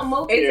me stocks. some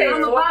more. It takes I'm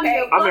gonna buy me a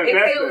 4K. I'm fucking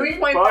investing. building.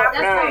 3.5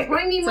 That's gonna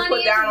bring me to money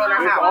put down into on my a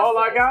That's house. all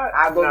I got?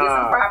 I'll go get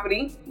some Nah.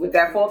 property with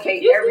that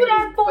 4K You every do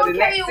that week for the 4K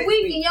next a 6 week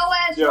weeks. and your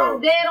ass Yo. drop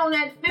dead on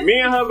that 50. Me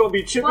and her gonna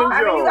be chipping Well, I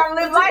mean, you Joe. gotta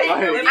live life. Like,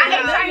 I ain't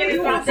trying to do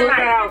Flip nothing. the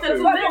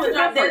houses.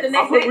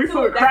 We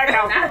put crack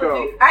houses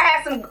though. I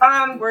had some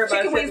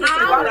chicken wings with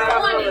some I garlic.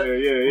 was on Yeah,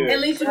 yeah, yeah. At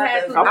least you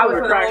had some. I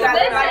put crack Listen,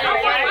 houses. I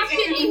want my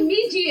shit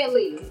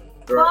immediately.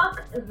 Fuck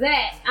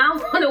that. I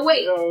don't want to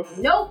wait.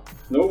 Nope.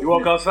 Nope. You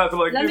walk outside to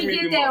like Let this me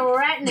meeting get that tomorrow.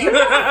 right now. I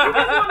just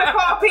want to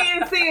call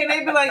PNC and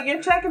they be like, your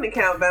checking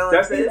account balance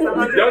That's is that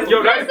was the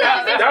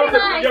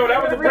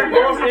Rick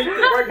Ross interview.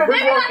 That was the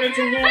best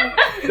interview. Ain't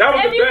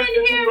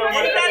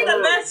that the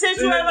best shit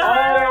you ever Oh,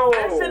 heard?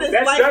 That shit is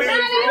that's like every day.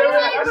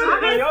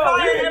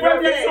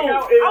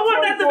 I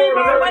want that to be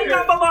my wake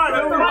up alarm.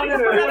 Somebody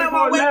put that on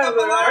my wake up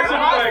alarm. That I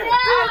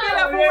get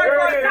up for work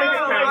on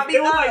time. I'll be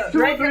up.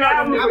 Drinking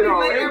out I'll be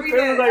late every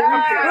day. If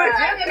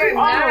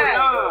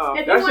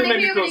you That want shit to made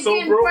me hear feel it so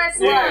again, broke. press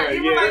Yeah, one.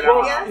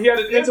 yeah. He had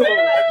his interlude.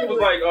 That shit was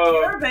like, he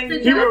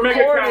would make a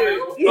comment.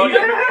 He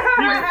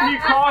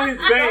called his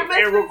bank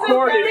and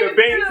recorded the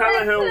bank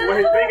telling him what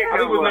his bank I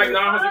think account it was like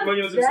was. 900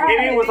 million or something.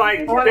 And it was like,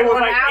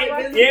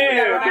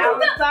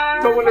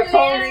 yeah. So when the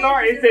song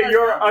started, it said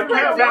your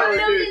account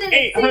balance is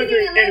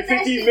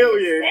 $850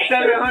 million,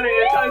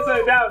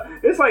 $727,000.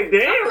 It's like,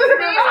 damn.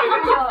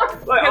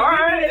 Like, all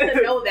right.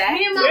 Know that.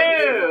 Me and my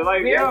Yeah,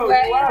 like, yo,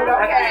 flex, wow. but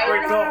okay. Yeah,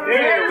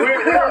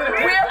 We're flex,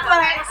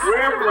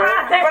 we're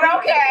flex. but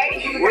okay.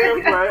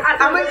 We're flex.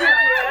 I'm a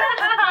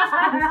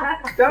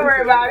Don't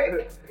worry about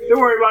it. Don't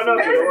worry about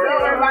nothing. Don't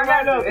worry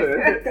about nothing.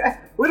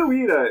 Where do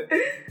we eat at?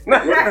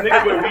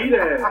 Nigga, where weed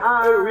at?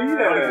 Where do we eat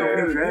That's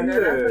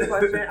the at?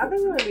 question. I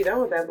think we're gonna be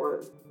done with that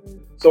one.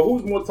 So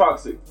who's more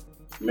toxic?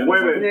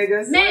 Women.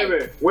 Niggas.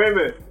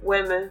 Women.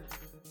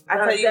 I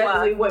tell you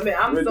Definitely why. women.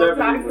 I'm We're so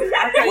definitely toxic.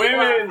 I tell you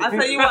why. Women. I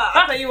tell you why. I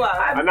tell you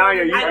why.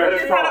 Anaya, you I better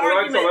just had an talk.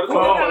 argument.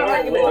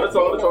 Let's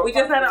talk. We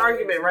just had an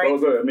argument, Oh, right?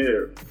 good. I'm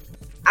here.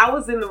 I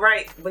was in the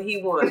right, but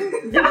he won. Let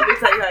me tell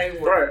you how he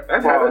won. Right.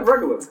 That's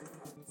regular.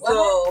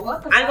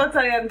 So I ain't gonna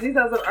tell you the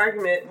details of the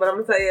argument, but I'm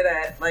gonna tell you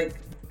that like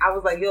I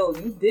was like, "Yo,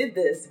 you did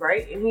this,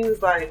 right?" And he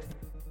was like,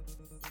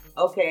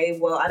 "Okay,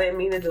 well, I didn't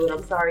mean to do it.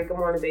 I'm sorry. Good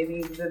morning,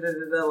 baby."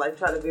 Like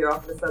try to veer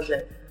off the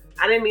subject.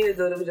 I didn't mean to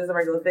do it. It was just a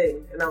regular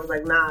thing. And I was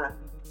like, "Nah,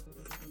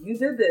 you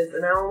did this,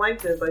 and I don't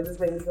like this. Like this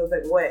makes me feel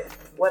like way,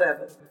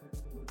 whatever."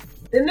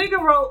 The nigga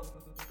wrote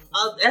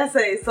an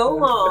essay so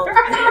long, and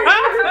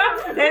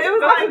it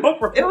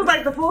was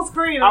like the full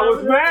screen. I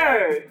was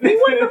mad. He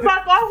went the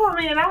fuck off on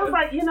me, and I was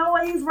like, you know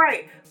what? He's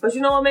right. But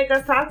you know what make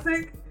us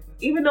toxic?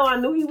 Even though I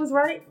knew he was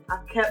right, I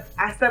kept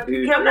on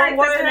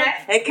working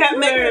and kept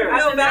making him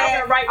feel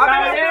bad. Right.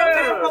 I made him feel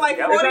bad for like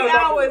 40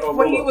 hours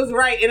when he was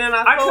right, and then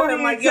I told couldn't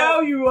him like, even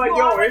tell you like,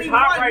 yo, it's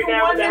hot right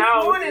now in the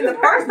house. The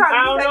first time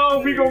I don't know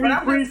if we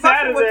gonna be free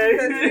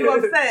Saturday. You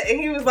upset,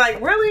 and he was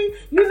like, really?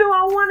 You knew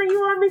I won, and you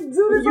want me to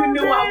do this? You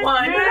knew I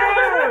won.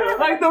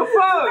 Yeah, like the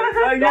fuck.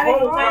 Like The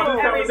whole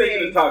everything.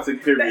 conversation is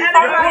toxic, period. You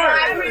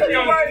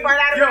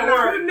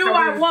knew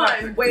I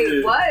won.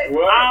 Wait, what?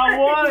 I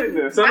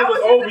won. Son of a,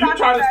 oh, you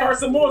trying to start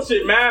some more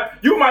shit, man.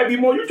 You might be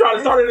more. You trying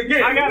to start it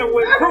again. I gotta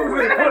win. Proof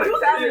in the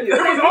pudding. It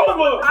was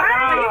over.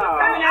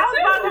 I was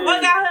about to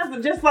bug out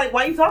him, just like,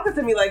 why you talking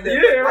to me like this?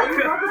 Yeah. Why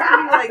you talking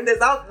to me like this?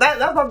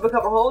 That's about to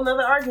become a whole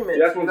nother argument.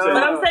 That's what I'm saying.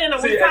 But I'm saying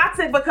that See, we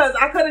toxic because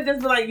I could have just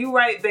been like, you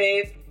right,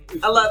 babe.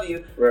 I love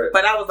you. Right.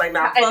 But I was like,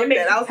 nah, fuck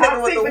that. I was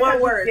hitting with the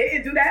one word.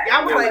 Didn't do that.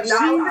 I was like, nah,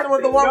 I was hitting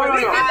with the one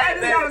word.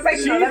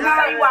 She's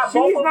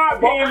not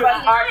being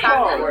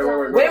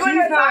Women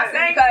are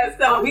toxic because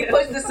we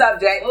push the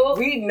subject.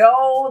 We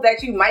know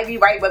that you might be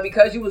right, but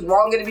because you was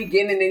wrong in the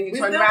beginning, then you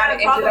turned around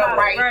and ended up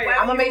right.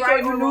 I'm gonna make sure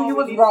you knew you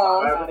was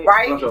wrong,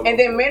 right? And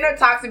then men are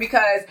toxic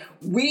because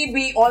we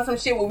be on some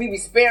shit where we be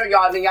sparing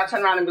y'all, then y'all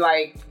turn around and be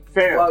like,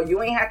 Fair. Well,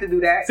 you ain't have to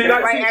do that. See,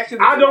 that's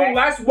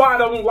why I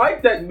don't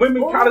like that.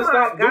 Women gotta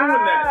stop doing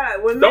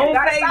that.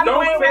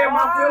 Don't spare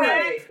my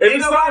feelings. If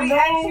it's something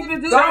wrong,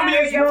 tell me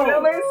it's wrong.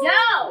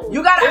 Yo,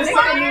 you gotta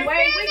understand.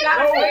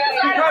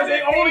 Because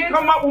they only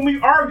come up when we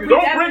argue.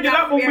 Don't bring it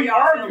up when we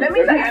argue. Let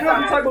me tell you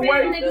something. Type of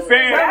way.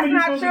 That's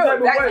not true.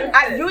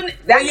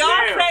 When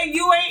y'all say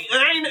you ain't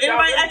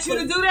anybody asked you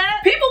to do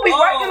that? People be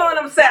working on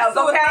themselves,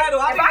 okay?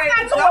 If I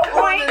got to a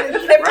point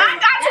in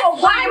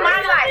my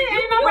life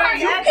where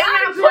you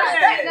cannot push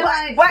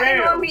that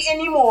button on me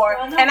anymore,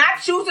 and I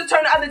choose to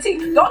turn the other cheek,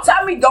 don't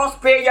tell me don't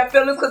spare your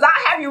feelings, because I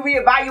have you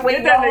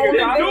reevaluate your whole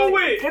thing. Do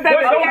it. But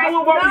don't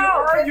do it while we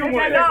arguing.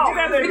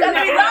 Because we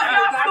love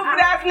y'all stupid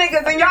ass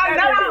niggas, and y'all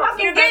never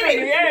fucking get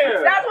it.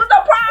 That's what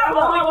the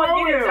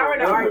problem is.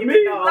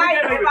 Like,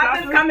 if I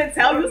just come and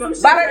tell you some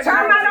shit. By the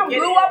time I done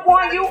blew up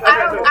on you,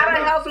 I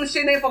done held some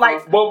shit in for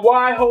like. But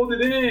why hold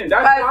it in?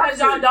 That's because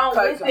y'all don't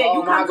listen.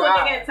 You come to a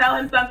nigga and tell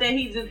him something,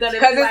 he's just gonna.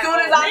 Because as soon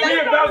as I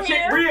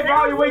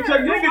reevaluate your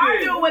nigga,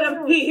 argue with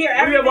him, he hear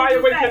everything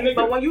you say.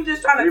 But when you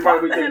just trying to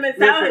talk to him and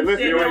tell him shit,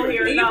 he don't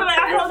hear it. You be like,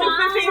 I told you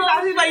 15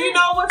 times. He's like, you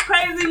know what's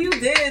crazy? You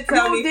did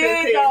tell me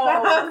 15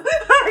 times.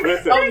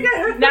 Listen.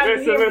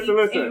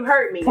 You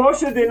hurt me.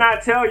 Portia did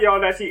not tell y'all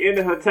that she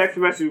ended her text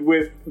message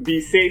with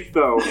 "Be safe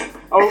though."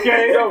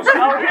 Okay, I'm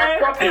trying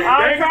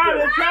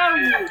to tell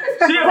you.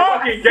 She a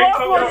fucking gangster.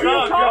 Fuck what you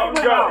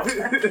talking about.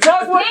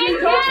 Fuck what you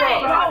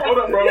talking about. Hold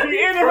up, bro. She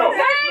ended her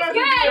text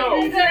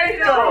message.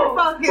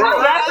 Bro,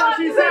 that's what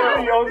she said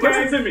to me. Okay,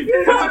 listen to me.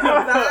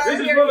 This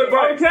is real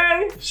advice.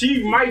 Okay,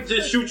 she might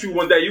just shoot you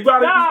one day. You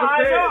gotta be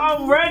prepared. I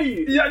know. I'm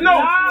ready. Yeah, no.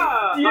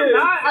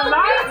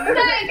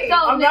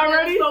 I'm not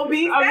ready. So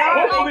be safe.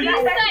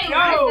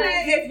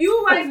 If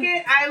you like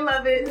it, I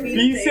love it.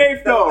 Be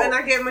safe though. And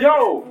I get my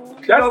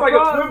that's like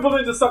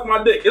equivalent to suck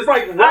my dick. It's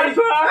like right. That's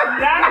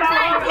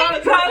how I'm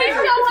trying to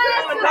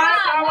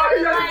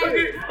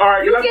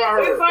Alright, that's what I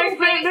heard. It's like,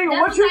 nigga,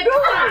 what you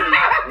doing?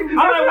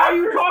 I'm like, why are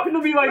you talking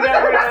to me like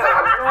that right now?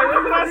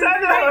 That's what I said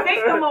to her.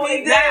 Why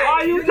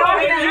are you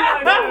talking to me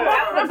like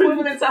that?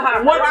 Equivalent to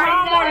her. What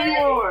time are you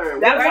on?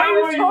 What time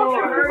are you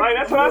on? Like,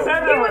 that's what I said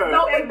to her.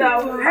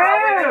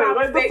 Yeah,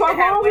 like, the fuck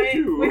wrong with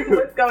you?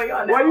 What's going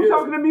on now? Why are you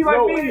talking to me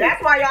like me?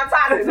 That's why y'all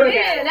toxic.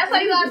 Yeah, that's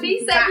why you gotta be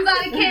safe. You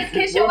gotta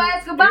kiss your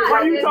ass goodbye.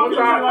 Why you talking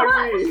to me like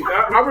me?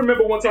 I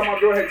remember one time my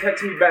girl had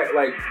texted me back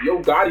like, "Yo,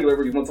 Gotti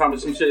literally one time or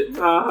some shit."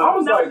 I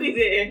was like, she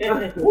did.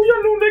 "Who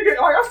your new nigga?"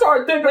 Like, I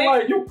started thinking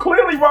like, "You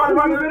clearly riding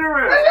around the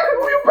around."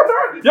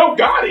 Yo,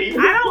 Gotti. I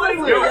don't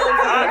listen to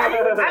I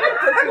didn't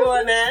put you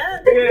on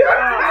that.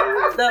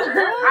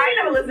 I ain't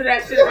never listen to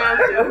that shit around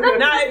you.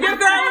 Now, if your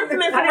girl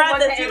listening to rap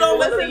that you don't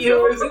listen to,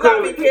 you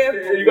gotta be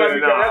careful. You gotta be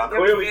careful. That's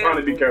clearly trying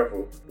to be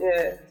careful.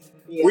 Yeah.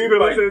 We've been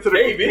listening to the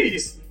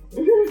babies.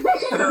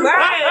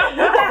 Right.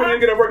 I'm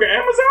nigga that work at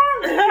Amazon.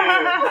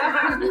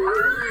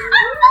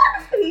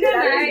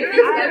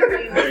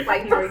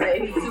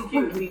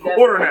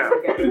 Order now.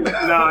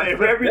 Nah, if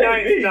every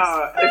night,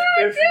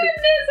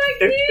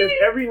 if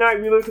every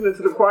night we listening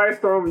to the Quiet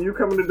Storm and you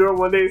come in the door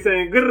one day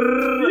saying, I'm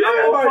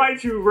gonna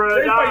fight you, bro.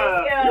 You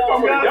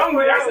fuck with a young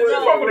nigga. I said you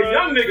fuck with a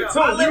young nigga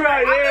too.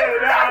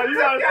 You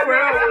gotta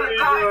square up with me,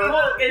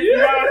 bro. You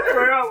gotta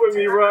square up with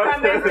me, bro.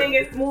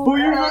 Who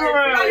you run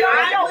around?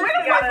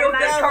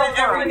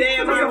 Every day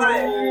of my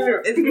life.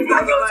 What you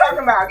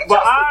talking about?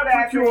 But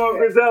I put you on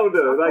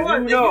Griselda. Like,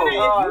 you know.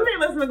 If you didn't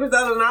listen to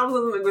Griselda and I was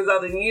listening to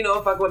Griselda, and you know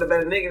if I would have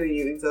been a nigga than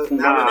you. So I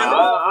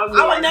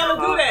would never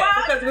do that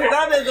because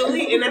Griselda is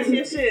elite and that's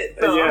your shit.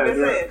 So I'm just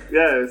saying.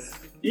 Yes.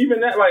 Even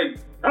that, like,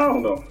 I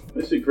don't know.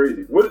 This shit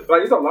crazy.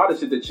 Like, it's a lot of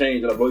shit that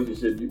changed in a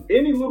relationship.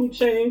 Any little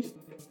change.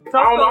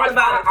 Talk to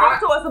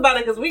us about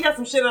it because we got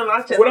some shit on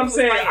our chest. What I'm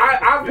saying,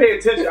 I pay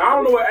attention. I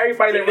don't know what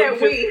everybody that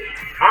relationship.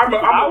 I'm a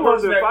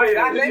person that pays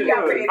attention.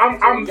 I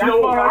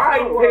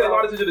pay a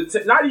lot of attention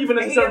to not even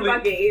necessarily. I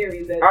pay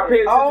attention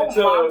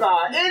to. Oh my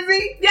God, is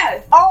he?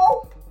 Yes.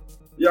 Oh.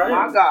 Yeah,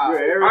 my God.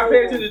 I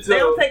pay attention to. They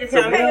don't take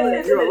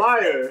account. You're a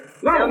liar.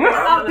 No,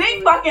 a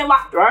big fucking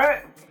liar.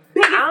 Right?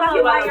 I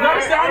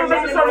don't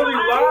necessarily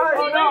lie.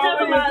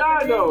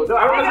 I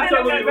don't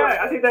necessarily lie.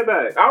 I take that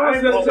back. I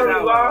don't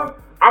necessarily lie.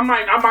 I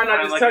might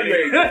not just tell you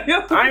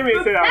anything. I ain't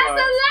even say that. That's a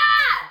lie.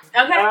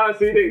 Okay.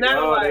 See,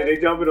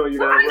 they jumping on you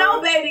now. I know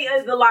baby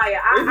is the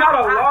liar. It's not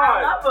a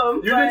lie. I love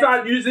him.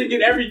 You just didn't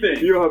get everything.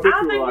 You're a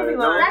habitual liar.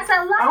 That's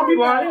a lie. I don't be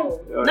lying.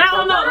 No,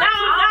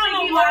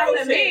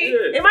 to me.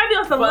 It might be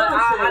on some little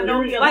shit. I know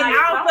like, I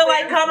don't feel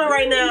like coming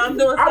right now. I'm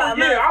doing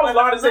something. I would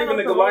lie to save a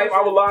nigga life.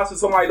 I would lie so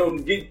somebody don't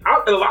get.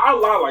 I'll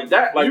lie like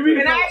that. Like,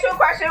 can I ask you a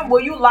question?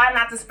 Will you lie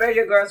not to spare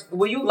your girls?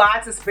 Will you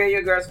lie to spare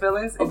your girl's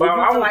feelings? I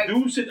don't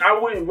do shit. I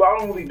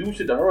don't really do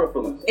shit to her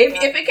feelings.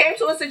 If it came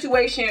to a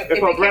situation,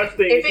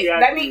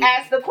 let me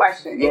ask the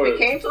question. If it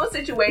came to a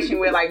situation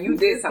where like you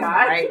did something,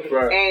 right?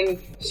 And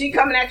she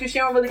coming at you, she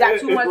don't really got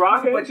too much,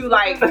 but you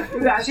like,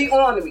 she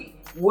on to me.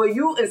 will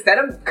you, instead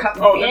of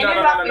No, being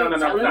up and telling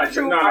the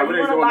truth, are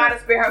you gonna lie to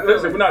spare her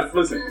feelings?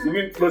 Listen.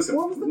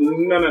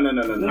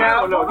 No.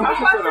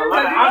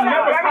 I'm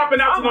never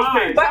copping out to no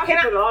case. But can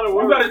I?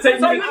 You gotta take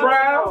me to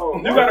trial.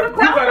 You gotta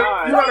prove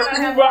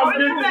I'm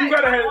guilty. You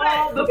gotta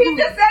have. He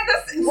just said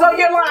this. So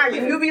you're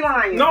lying. You be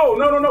lying. No.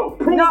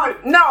 Prove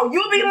it. No,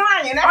 you be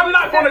lying. I'm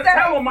not gonna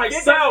tell him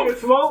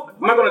myself.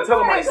 I'm not gonna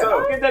tell him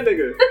myself. Get that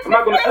nigga. I'm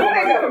not gonna tell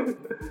him myself.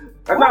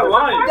 That's not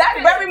lying.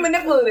 That's very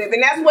manipulative,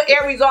 and that's what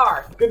Aries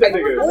are. Get that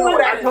nigga. Ooh,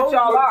 that's what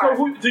y'all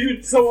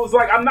are. So it's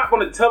like I'm not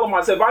gonna tell him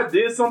myself. If I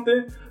did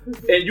something,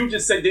 and you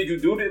just say, "Did you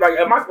do this?" Like,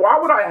 why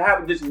would I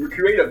have just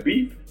create a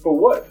beef for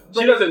what?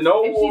 She doesn't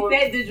know. If she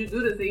said, "Did you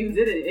do this?" and you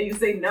did it, and you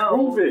say no,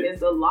 prove it.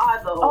 It's a lie,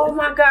 though. Oh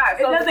my God!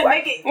 It doesn't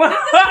make it.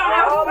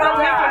 Oh my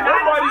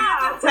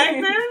God!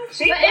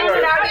 She But Aries.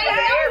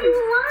 Aries.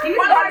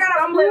 Why I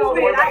gotta prove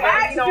it? I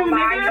asked you,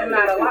 nigga. I'm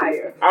not a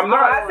liar. I'm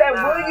not. I said,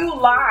 will you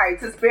lie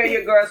to spare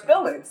your girl's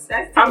feelings?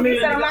 I mean, you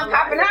said I'm not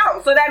copping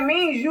out, so that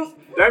means you.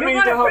 That means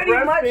that gonna her pretty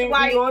breath much thing,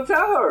 like. you gonna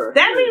tell her.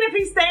 That mean if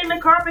he stay in the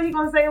carpet, he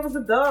gonna say it was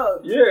a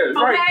dog. Yeah,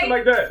 right, Okay. shit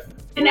like that.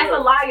 And that's a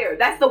liar.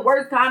 That's the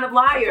worst kind of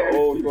liar.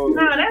 No,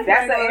 that's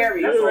an regular.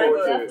 Aries. That's Yeah.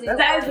 regular.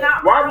 That is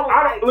not. Why?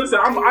 I don't listen.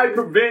 I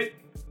prevent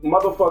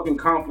motherfucking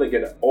conflict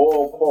at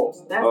all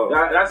costs.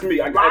 That's me.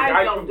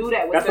 I don't do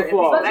that with That's a certain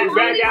flaw. people. You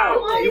back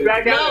out. You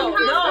back out.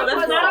 No,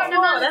 that's not.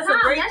 No, that's a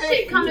great That thing.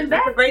 shit coming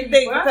back. That's a great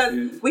thing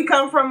because we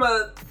come from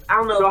a. I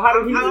don't know. So how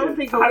did he? I don't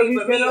think How did he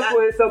but stand me, up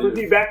for himself if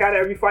he back out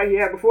every fight he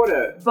had before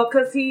that?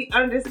 because he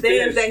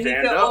understands that he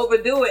Stand can up.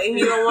 overdo it and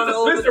he don't want to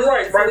overdo Listen, it.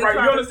 right. So he You trying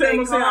to understand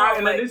what I'm stay saying? calm,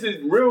 And like, this is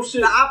real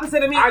shit. the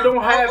opposite of me. I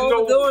don't have no.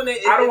 overdoing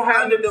it. I don't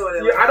have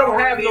underdoing it. Yeah, I don't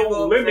wanna have be no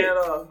involved in limit that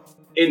at all.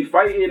 in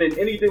fighting and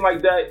anything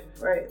like that.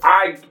 Right.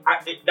 I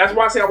that's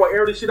why I say I will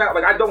air this shit out.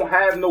 Like I don't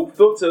have no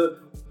filter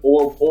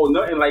or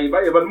nothing like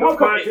that. But a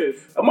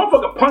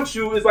motherfucker punch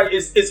you is like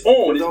it's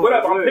on. It's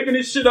whatever. I'm picking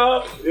this shit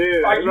up.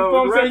 Yeah, like you know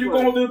what I'm saying. You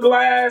going through the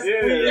glass.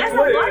 Yeah, That's it's a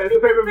white it's a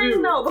pay per thing,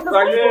 view. though, because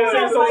Like, white you know what I'm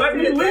people saying? So don't let fight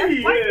me to the death.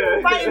 leave. White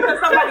people fight until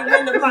somebody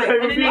win the fight. And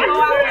then they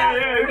go out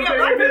there.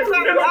 Yeah, white people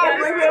have to go out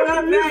bring it up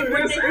back,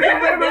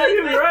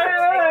 bring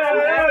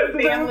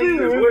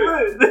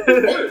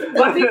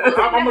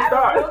I'm a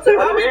star.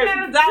 I'm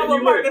at a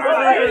dollar market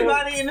for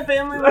everybody in the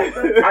family like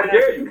that. I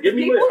dare you. Give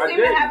me People lit. I seem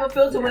to dare you. have a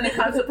filter when it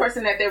comes to a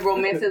person that they're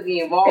romantically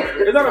involved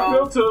with. It's not a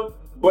filter,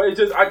 but it's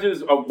just I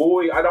just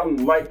avoid. I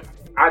don't like.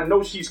 I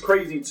know she's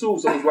crazy too,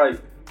 so it's like,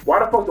 why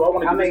the fuck do I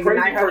want to get this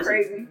crazy person?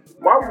 Crazy.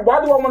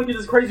 Why do I want to get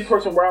this crazy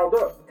person riled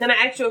up? Can I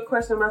ask you a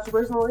question about you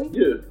personally?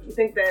 Yeah. You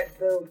think that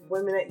the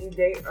women that you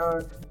date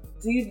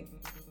do you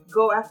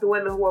go after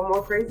women who are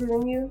more crazy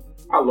than you?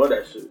 I love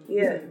that shit.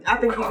 Yeah, I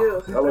think you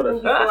do. I love that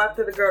think you go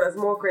after the girl that's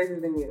more crazy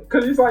than you.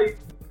 Cause it's like,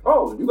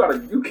 oh,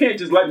 you can't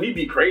just let me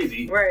be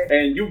crazy, Right?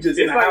 And you just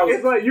in the house.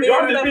 It's like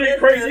y'all just being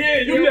crazy.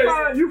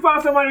 Yeah, you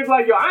find somebody who's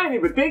like, yo, I ain't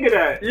even think of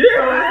that. Yeah.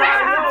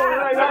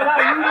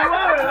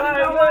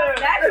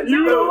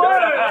 You know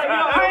what? I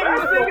ain't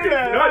even think of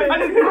that. I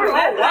just think, oh,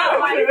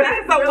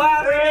 That's a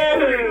wild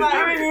thing. I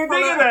ain't even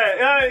think of that.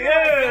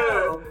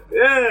 Yeah.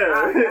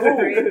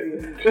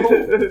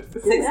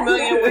 6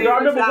 million ways. I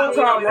remember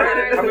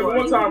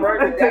one time,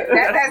 right?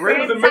 That's It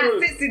was the middle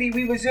of- toxicity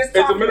we was just It's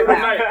the talking middle of the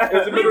about. night.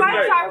 It's the middle of the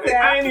night.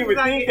 I ain't even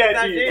think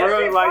that deep,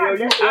 bro. Like,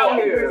 yo, you out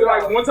here. It's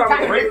like one time,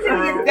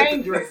 Toxicity is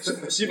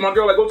dangerous. my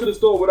girl like go to the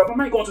store, whatever.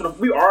 I ain't going to the.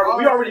 We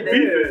already beat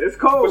it. It's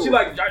cold. But she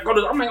like go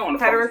to. I'm not going to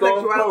the fucking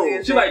Heterosexuality store.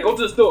 is She like go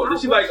to the store. Then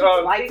she like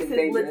Fix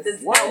his lips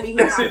and tell me he's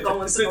not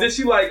going So to then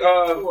she like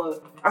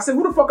I said,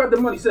 who the fuck got the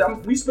money? She said,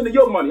 we spending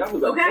your money. I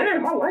was like,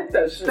 damn, I like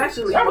that shit.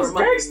 Especially that was your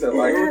money. gangster.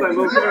 Like, It was like,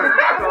 look,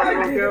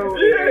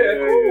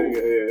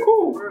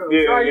 cool. Cool.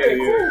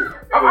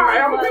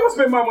 I'm gonna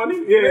spend my money.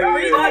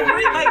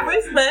 Like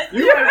respect.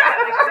 You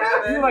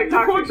like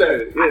toxic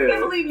shit. I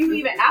can't believe you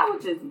even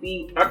out this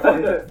beat. I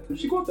caught that.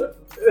 She caught that.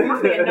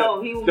 My man,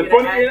 no, he was The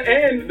funny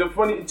and the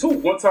funny too.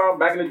 One time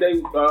back in the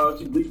day,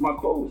 she bleached my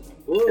clothes,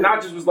 and I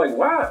just was like,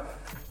 wow,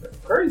 that's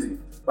crazy.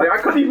 Like I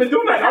couldn't even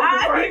do that. I was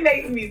just He like,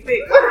 makes me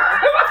sick.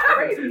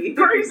 Crazy.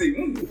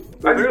 crazy.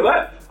 I just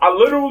left. I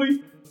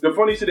literally. The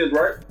funny shit is,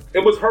 right? It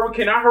was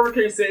Hurricane, not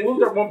Hurricane Sandy. What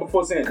was that one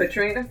before Sandy?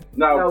 Katrina?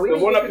 No, the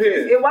one up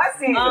here. It was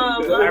Sandy.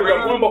 There was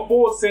that one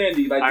before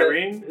Sandy. Like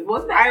Irene?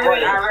 What's that?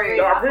 Irene.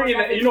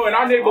 You know, in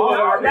our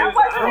neighborhood, That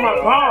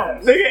wasn't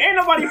Bomb. Nigga, ain't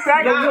nobody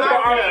sagging.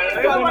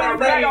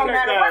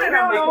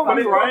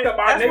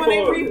 That's when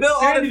they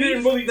rebuilt all the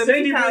beaches.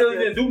 Sandy really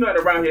didn't do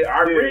nothing around here.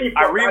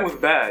 Irene was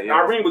bad.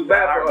 Yeah. Irene was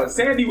bad for us.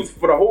 Sandy was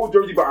for the whole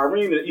Jersey, but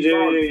Irene and East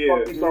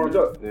Orange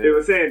up. It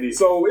was Sandy.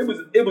 So it was.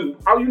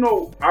 You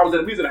know, we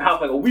was in the house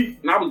like a week,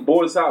 and I was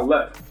bored as hell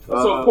left.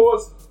 So of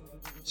course,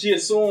 she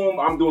assumed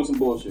I'm doing some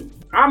bullshit.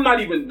 I'm not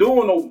even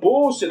doing no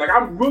bullshit. Like I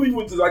really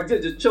was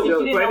just chilling.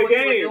 Playing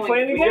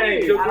the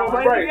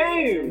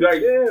game.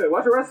 Like, yeah,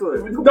 watch the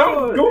wrestling.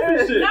 Don't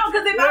goofy shit. No,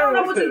 because if I don't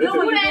know what you're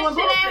doing, you're doing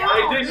bullshit.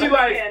 Like, then she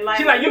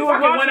like you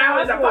fucking went out.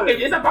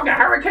 It's a fucking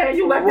hurricane.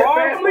 You left your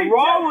family.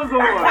 Raw was on.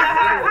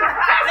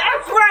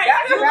 That's right.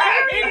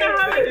 In the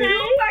hurricane.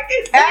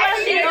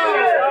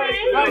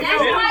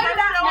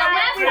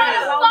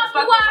 That's why the fuck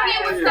out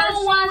here with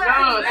stonewashed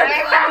feet.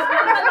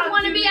 Because you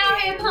want to be out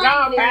here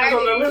playing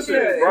it. Listen,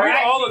 right?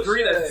 We all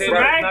agree that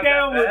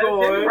SmackDown was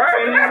on, and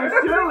he was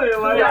chilling.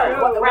 Like,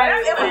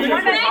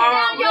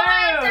 SmackDown, your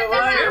ass.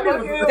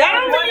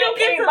 That's when you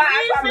get to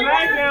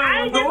SmackDown.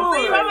 I ain't get to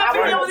see my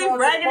opinion with these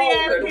raggedy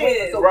ass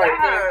kids. Right.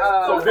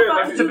 So then,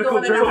 that's typical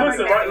Jersey. So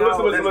listen, right?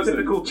 Listen.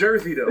 Typical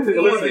Jersey, though.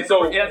 Listen, so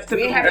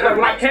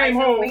when I came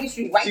home,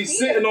 she's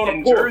sitting on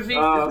the porch.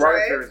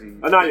 Right? Jersey.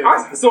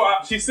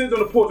 She's sitting on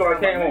the porch when I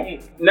came home.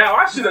 Now,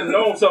 I should have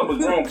known something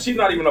was wrong. She's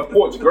not even a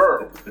porch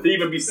girl to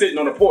even be sitting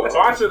on the porch. So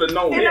I should have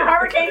known. In a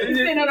hurricane, she's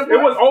sitting on the porch.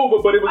 It was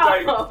over, but it was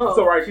like, it's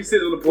all right. She's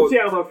sitting on the porch. She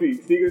on her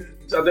feet, sneakers.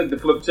 I think the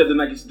flip said the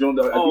Nike joined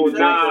up. Oh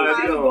nah.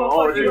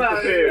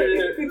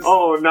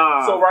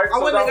 So right. I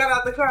wouldn't have got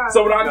out the car.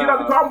 So when I get out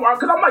the car,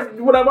 because I'm like,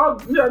 whatever.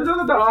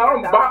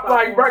 I'm bop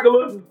like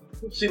regular.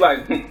 She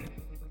like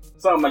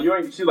something like you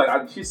ain't.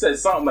 She said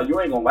something like you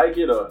ain't gonna like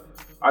it or.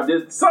 I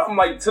did something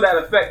like to that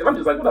effect, and I'm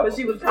just like, whatever. But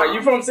she was like,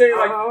 you feel what I'm saying?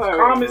 Like,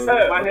 calm as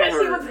hell.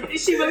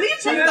 She relieved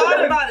She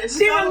thought about it.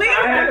 She relieved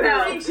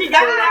herself. She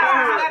got it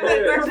out.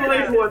 First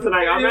relation one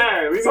tonight. I'm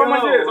mad. We so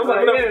much is. I'm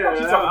like, what the fuck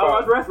she talking about? I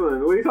was wrestling.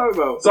 What are you talking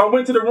about? So I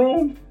went to the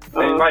room,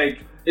 and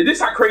like, and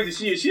this how crazy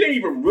she is. She didn't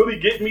even really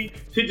get me.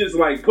 She just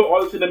like put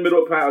all this in the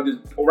middle of the pile,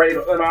 just right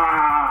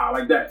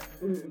like that.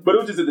 But it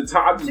was just at the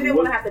time. She didn't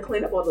want to have to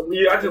clean up all the bleach.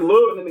 Yeah, I just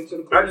looked and just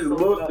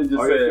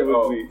said,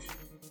 oh,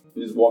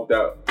 just walked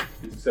out.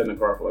 Just sat in the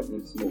car for like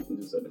smoke and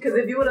just sat in the car. Because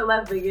if you would have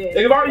left the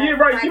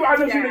right. I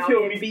know she would have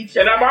killed me.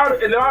 And I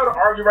would have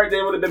argued right there,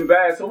 it would have been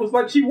bad. So it was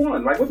like she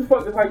won. Like, what the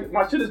fuck? It's like,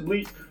 my shit is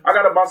bleached. I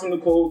gotta buy some new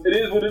clothes. It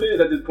is what it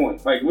is at this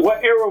point. Like,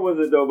 what era was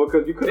it though?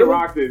 Because you could have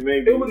rocked it,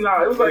 maybe. It was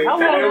not. It was like, how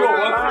long ago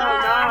was it?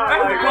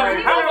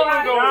 How long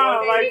ago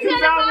was it? Like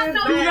 2000.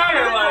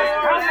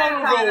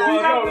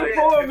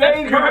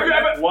 Have you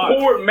ever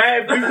poured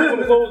mad bleach on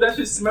the clothes? That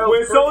shit smells.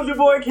 When Soulja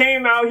Boy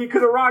came out, he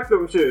could have rocked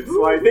them shits.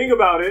 Like, think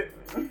about it.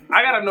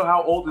 I gotta know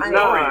how old this is.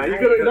 Nah, he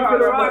could have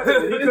rocked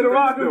them. He could have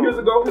rocked them. Years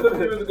ago,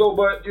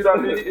 but you know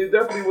what I mean. It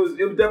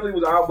definitely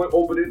was. I went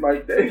opening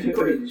like that.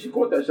 She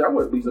caught that shit. I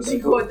wouldn't be She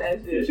caught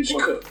that shit. Yeah, she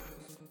caught that.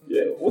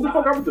 Yeah, what the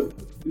fuck I would do?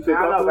 I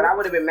don't know, but I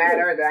would have been mad at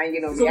her that I ain't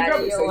get no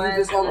reaction. So you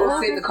just gonna go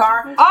sit in the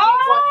car?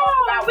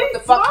 Oh, we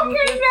smoking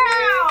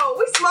now.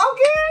 We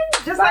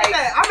smoking just like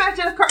that. I'm at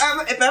your car.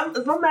 If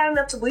I'm mad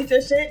enough to bleach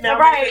your shit, now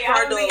right?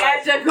 I'm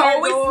at your car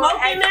door. We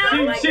smoking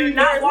now? She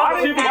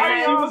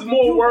was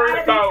more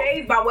worried about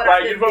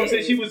like, you know what I'm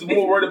saying? She was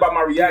more worried about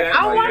my reaction.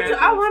 I want to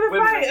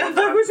fight.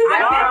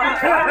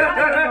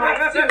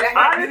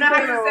 I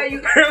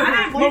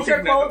didn't bleach your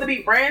clothes to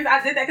be friends.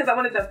 I did that because I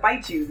wanted to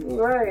fight you.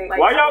 Right.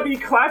 Why y'all be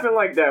clapping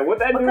like that? What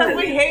that do? Because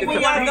we hate when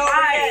y'all go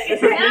at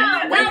it. You waking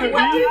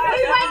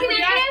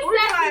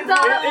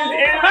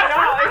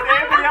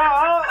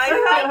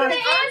the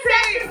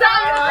ancestors up.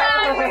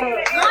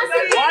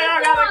 Why y'all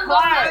gotta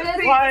clap?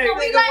 We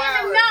letting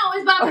them know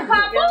it's about to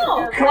pop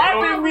off.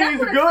 Clapping means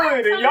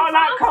good, and y'all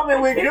not coming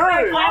with good.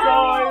 That's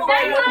why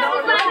wake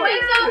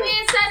up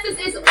ancestors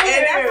is on.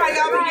 And that's why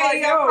y'all be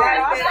getting your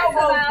Also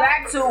goes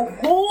back to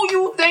who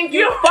you think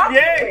you fucking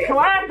with.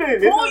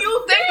 Clapping. Who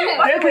you think you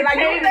fucking with. Like,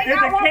 you think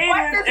I won't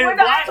fuck this in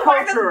window black so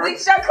I can culture.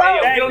 bleach your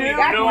clothes? You don't even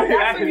know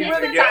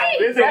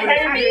It's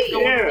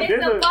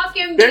a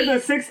fucking There's a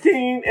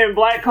 16 in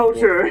black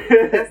culture.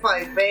 That's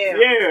like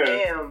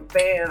bam,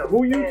 bam.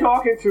 Who you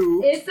talking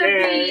to? It's a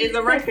beat. It's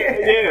a record.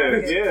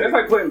 Yeah. It's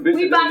like putting bitches.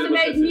 We about to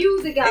make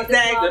music out this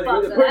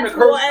motherfucker. Putting a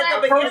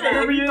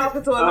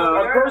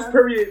curse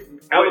period.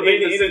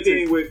 Elevated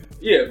anything with.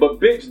 Yeah, but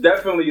bitch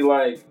definitely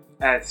like.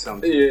 Add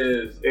something.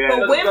 Yes. Yeah,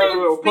 but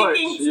women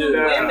speaking to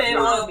women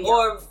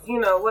or you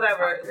know,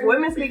 whatever.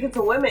 Women speaking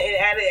to women, it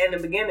added in the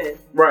beginning.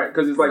 Right,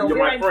 because it's like, so you're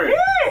my friend.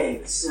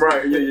 Bitch.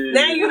 Right, yeah.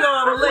 Now you know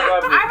I'm lit.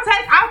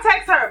 I'll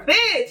text her,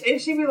 bitch,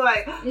 and she be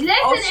like, listen,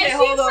 oh shit,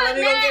 hold on, let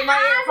me go get my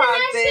AirPods,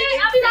 bitch.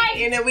 I'll be like,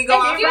 and then we go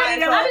outside. I'll be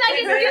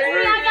like, excuse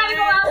me, I gotta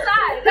go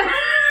outside.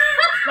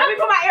 Let me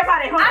put my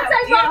AirPod in. I'll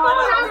take my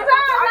phone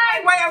outside.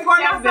 Wait, I'm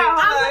going outside.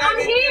 I'm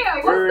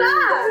here. What's up?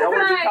 Y'all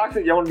want to be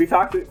toxic? Y'all want to be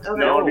toxic? Y'all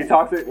want to be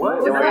toxic?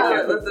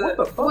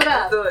 What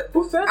up?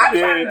 Who said I'm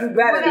trying to do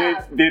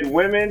better. Did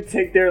women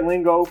take their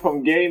lingo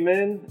from gay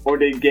men, or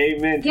did gay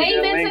men take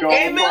their lingo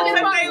from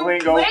black women?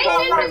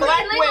 From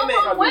black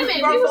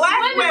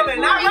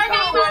women, not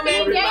regular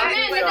women.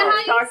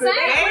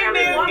 Gay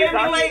men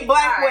emulate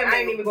black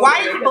women.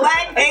 White,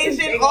 black,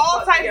 Asian,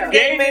 all types of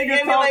gay men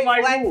emulate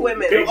black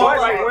women.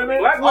 Black women?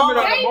 Black women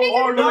are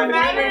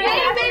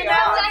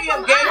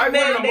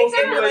the most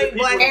and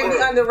we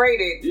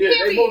underrated.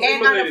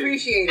 And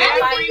unappreciated.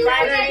 We'll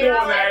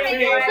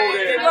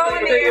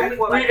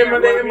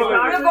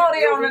go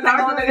there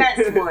on the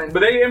next one. But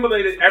they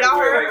emulated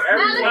everywhere.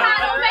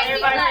 Like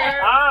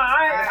everywhere.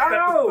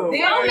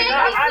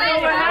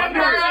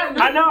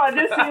 I know. I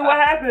just seen what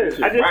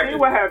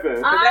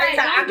happened.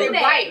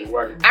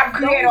 I've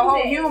created a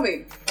whole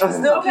human.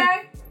 Still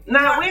okay?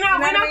 Nah, we're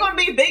not gonna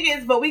be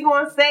bigots, but we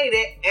gonna say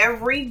that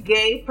every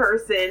gay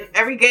person,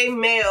 every gay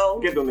male,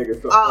 get them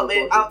niggas of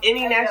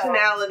any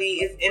nationality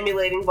is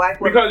emulating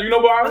black women. Because you know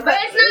why? But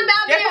it's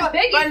not about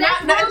being bigots.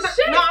 That's bullshit.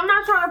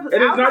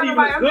 And it's not even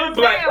a good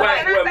black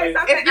women.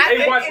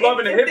 They watch Love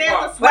and Hip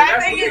Hop.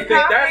 That's who they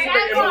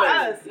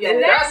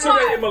emulate. That's who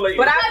they emulate.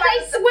 But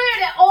they swear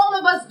that all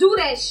of us do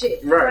that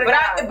shit. Right. But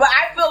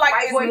I feel like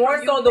it's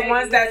more so the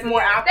ones that's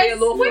more out there, a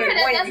little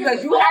flamboyant,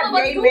 because you have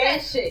gay men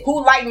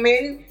who like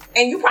men.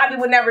 And you probably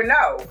would never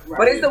know. Right.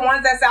 But it's the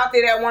ones that's out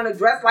there that want to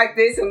dress like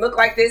this and look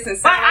like this and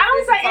sound I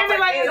don't say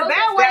emulate in a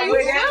bad way. You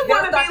still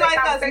want to be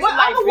like us. What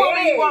other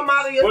woman you want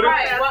model your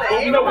But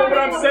you know what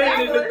I'm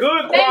saying is the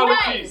good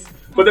qualities.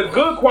 But the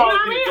good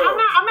qualities, you know what I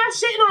mean? I'm not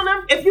shitting on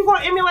them. If you're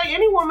going to emulate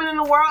any woman in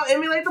the world,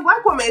 emulate the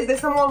black woman. Is there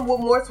someone with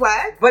more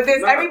swag? But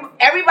there's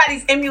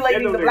everybody's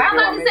emulating the black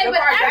woman. I'm about to say, but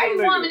every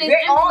woman is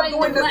emulating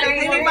the black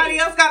woman. Anybody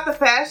else got the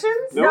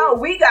fashions? No,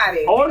 we got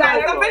it.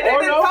 The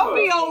bitches in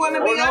Tokyo want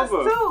to be us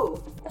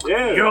too.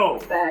 Yeah. Yo,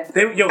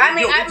 they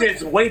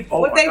did way.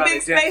 Oh with my they God,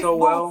 big they did so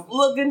well.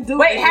 looking dude.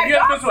 Wait, have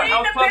y'all seen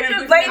the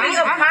pictures lately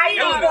of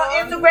Kylie on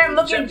Instagram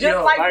looking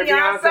just like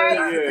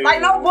Beyonce?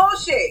 Like, no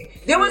bullshit.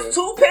 There was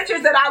 2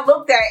 pictures that I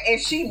looked at,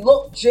 and she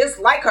looked just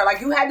like her.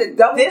 Like, you had to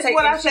double take. This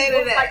what I say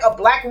to that. Like a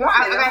black woman.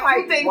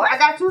 I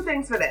got 2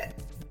 things for that.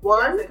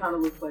 One, it kind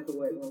of looks like a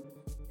white woman.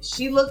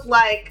 She looked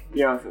like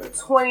Beyonce.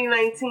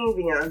 2019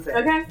 Beyonce.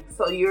 Okay.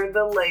 So you're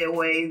the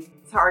layaway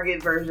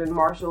Target version,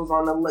 Marshall's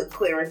on the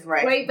clearance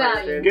rack. Great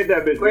value. Get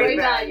that bitch. Great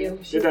value.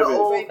 She's the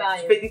old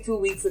 52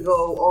 weeks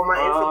ago on my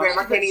Instagram.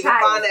 I can't even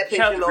find that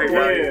picture no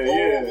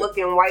more. Old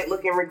looking, white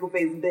looking, wrinkled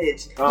faced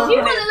bitch. She wanna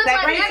look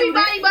like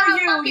everybody but her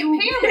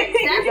fucking parents.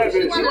 That's what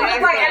she wanna look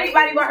like.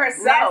 Everybody but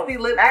herself. Nasty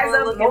lip As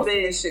of looking most of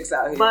bitch. these chicks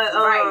out here. But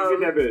get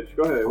that bitch.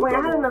 Go ahead. Wait,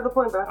 I had another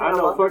point, but I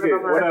know. Fuck it.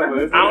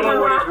 Whatever. I don't know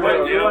where this went.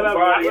 I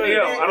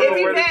don't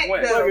know where this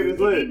went. Fuck it.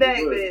 It's lit.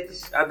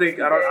 Bitch. I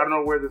don't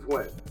know where this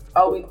went.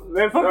 Oh, it is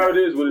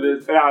what it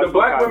is. The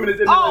black women is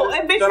in the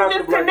and bitches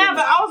just can never.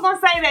 I was gonna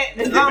say that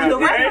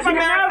the rest of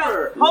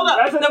America. Hold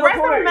up, the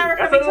rest of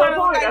America be trying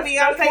to look like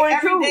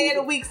Beyonce every day of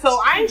the week. So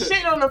I ain't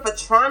shitting on them for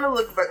trying to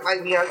look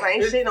like Beyonce. I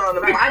ain't shitting on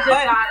them. But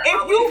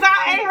if you got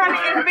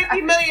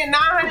 850 million,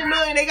 900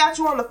 million, they got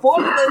you on the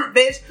Forbes list,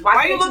 bitch.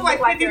 Why you look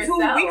like 52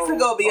 weeks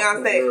ago,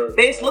 Beyonce?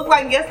 Bitch, look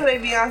like yesterday,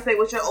 Beyonce,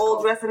 with your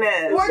old dressing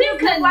ass. You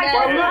could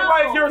never. You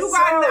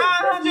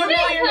got $900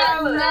 million.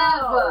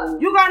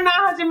 You got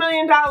 $900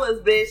 million.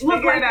 Bitch,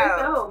 figure it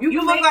out. You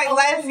look like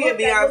last year,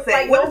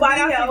 Beyonce. What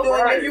Beyonce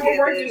doing? You were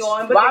working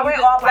on, but why when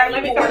all black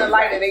people want a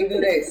lighter, they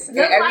do this, and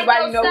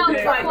everybody knows what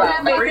they're talking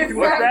about.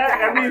 What's that?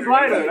 That means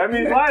lighter. That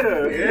means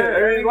lighter. Yeah,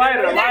 that means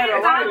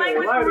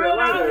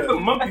lighter. It's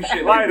some monkey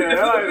shit. Lighter.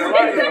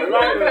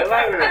 That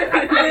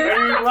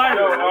means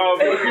lighter.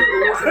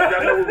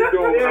 Y'all know what we're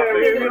doing.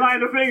 Yeah, we light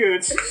the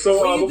fingers.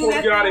 So before we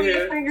get out of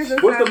here,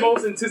 what's the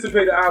most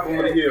anticipated album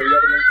of the year?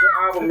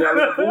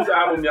 Whose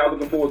album y'all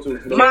looking forward to?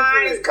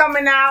 Mine is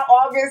coming out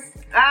August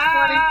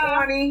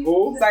 2020.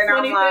 Who? Say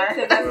no,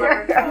 mine.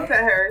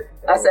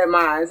 I said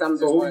mine. I'm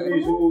just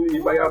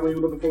anybody album you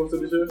looking forward to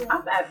this year?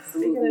 I'm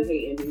absolutely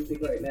hating music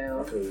right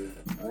now.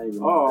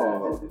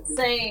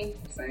 Same.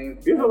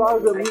 There's a lot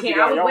of good music.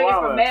 I was waiting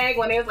for Meg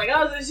when they was like,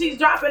 oh, she's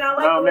dropping. I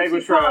like Meg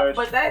was trash.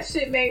 But that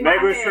shit made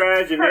Meg was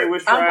trash and Meg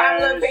was trash.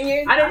 Unpopular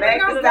opinion.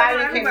 Meg Thee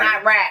Stallion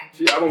cannot rap.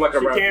 I don't like her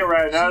rap. She can't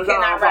rap. She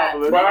cannot rap.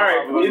 All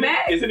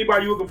right. Is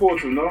anybody you looking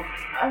forward to? No?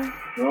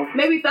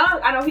 Maybe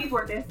Thug. I know he's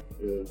working.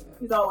 Yeah.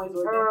 He's always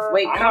working.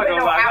 Wait, coming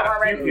out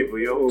already. People,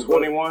 yo,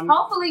 21.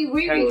 Hopefully,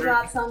 Riri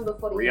drops something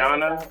before the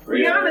Rihanna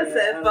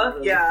said,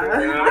 "Fuck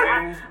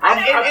yeah."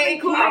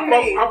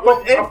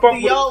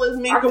 Y'all is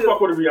me too. I can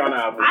fuck with a Rihanna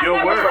album. Yo,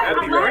 word.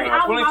 That'd be great.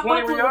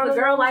 2020 Rihanna. A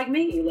girl like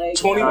me. Like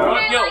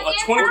 21. Yo, a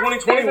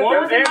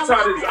 2021. Anti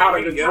is out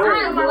of control.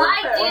 I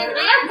like it.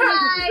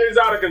 It's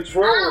out of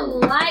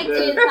control. I like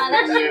it.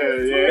 That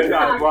shit is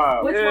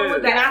wild. Which one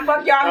was that? Can I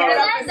fuck y'all head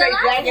up and say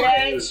Jagged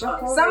Edge?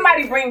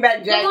 Somebody bring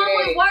back Jagged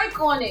Edge.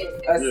 Work on it.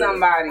 Or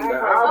somebody. I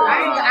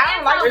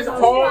don't like it's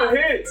all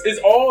hits. It's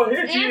all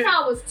hits.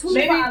 Anti was too.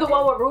 Maybe the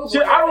one with Ruben.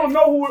 Shit, I don't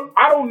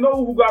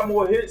know who got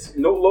more hits.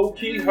 No, low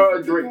key, her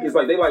and Drake. It's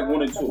like they like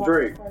 1 and 2.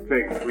 Drake.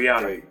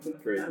 Rihanna.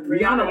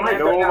 Rihanna might.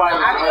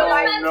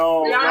 Nobody.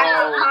 No.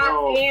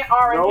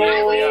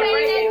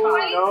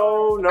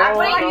 I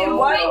like it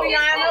was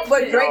Rihanna,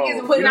 but Drake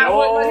is putting out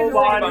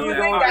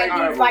music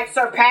that he's like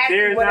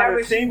surpassing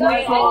whatever she does.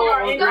 The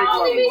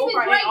only reason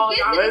Drake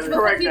gets it is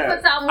because he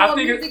puts out more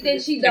music than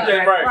she does.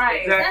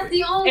 Right. That's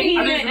the only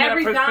reason. And he's in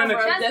every genre.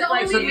 That's the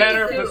only reason. It's a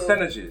matter of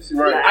percentages.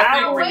 Right. I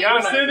think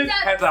Rihanna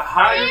has a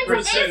higher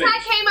percentage. Anti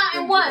came out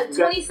in what?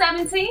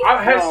 2017?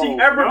 Has she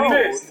ever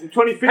missed?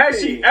 2015.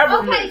 Has she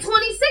ever missed? missed?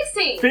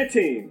 2016.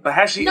 15. But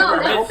has she ever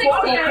missed? That's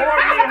 16.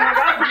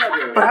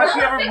 But has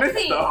she ever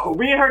missed though?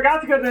 Me and her got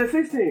Beyonce got that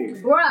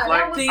 16. Bruh, Like,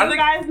 that was. Do you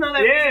guys know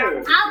that?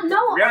 Yeah. I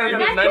know. Rihanna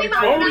That got came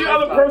out. The only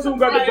other person who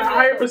got the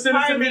higher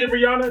percentage to me than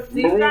Rihanna, Do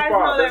you Maroon guys 5.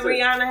 know that That's it.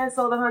 Rihanna has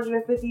sold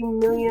 150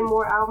 million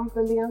more albums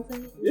than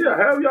Beyonce? Yeah,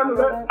 hell y'all know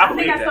that. I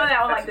think I saw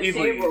that on like the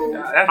Easily.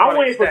 table. I'm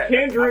waiting for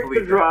Kendrick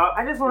to drop.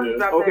 I just wanted to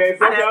drop Okay, that.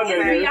 fuck I y'all need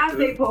niggas.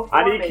 Beyonce performance.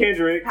 I need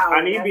Kendrick.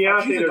 I need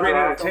Beyonce She's a to great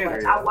drop.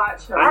 entertainer. I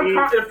watch her. I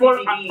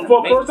need-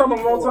 For first time in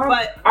a long time,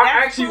 But I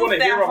that actually proves want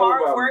to hear that a whole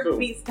hard album work too.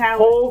 beats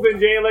talent. Hove and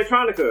Jay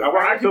Electronica.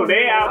 I So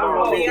their album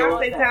will be good.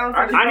 Beyonce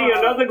talented. I need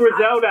another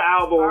Griselda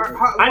album.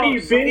 I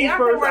need Benny's Beyonce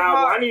first worked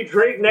album. hard. I need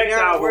Drake next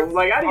Rihanna album. worked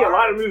Like, I need a lot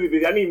hard. of music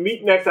this year. I need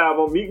Meek next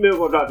album. Meek Mill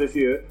gonna drop this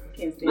year.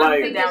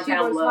 Like,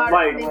 Downtown Love.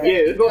 like,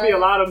 yeah, it's gonna be a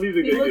lot of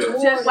music He this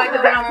looks year. just like the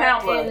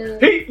Downtown Love.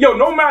 Yo,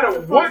 no matter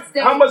what,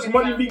 how much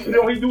money he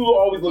do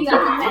always look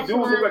dirty. He do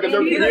look like a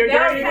dirty He nigga. look Yeah,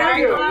 Downtown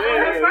yeah, Love yeah,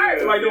 on the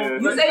first. Like,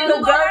 You say the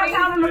dirty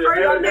on the first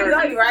Yeah, one, yeah,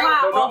 nigga, yeah.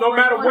 right? No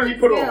matter what he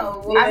put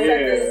on. I said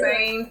Yeah. the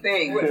same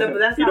thing.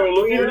 That's He don't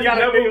look. He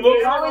never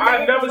look.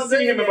 I've never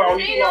seen him about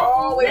He he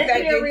always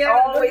that dingy,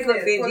 always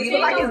look dingy. He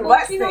look like his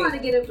butt You know how to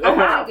stink. get it. You know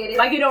how to get it.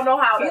 Like you don't know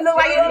how. You look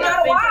like you don't know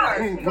how to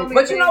wash.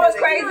 But you know what's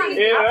crazy?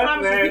 Yeah, I that's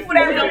promise you, nasty. people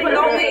that don't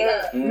know me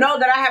know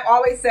that I have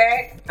always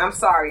said, I'm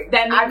sorry.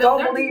 That I men don't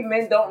don't believe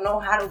men don't know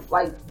how to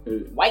like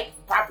wipe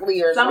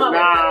properly or Some of something.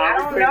 them. I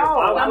don't know.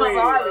 I'm clean.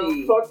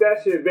 sorry. Fuck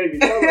that shit, baby.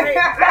 Tell me.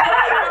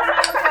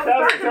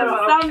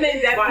 Some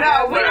men that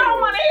No, we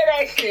don't want to hear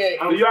that shit.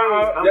 Do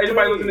y'all,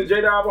 anybody listen to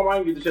Jada album? I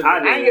ain't get the shit.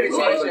 I ain't get a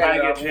chance I yet.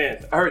 didn't get a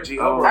chance. I heard G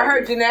Herbo. I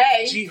heard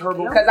Janae G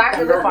Herbo. because I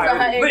can listen to her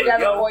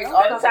angelic voice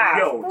all the time.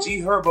 Yo,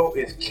 G Herbo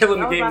is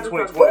killing the game in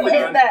 2020. Who is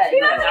that? He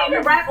doesn't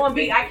even rap on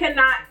beat. I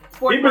cannot.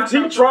 He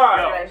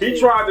tried. He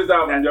tried this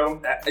album, yo.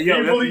 He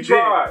really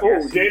tried. Oh,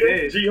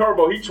 Jada? G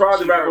Herbo. He tried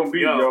to rap on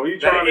beat, yo. He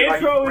tried The to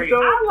intro is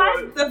dope. I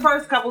liked the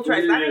first couple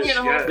tracks. I didn't hear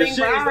the whole Yes, thing, yes.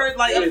 but I heard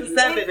like up to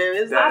 7 and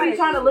it's I be like,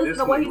 trying to listen This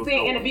to what nigga he's was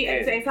saying and the going beat at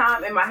in. the same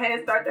time, and my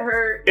head start to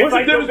hurt. What's the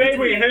like the difference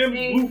baby. between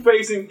him,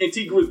 Blueface, and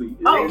T Grizzly?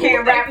 Oh, They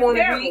can't rap on the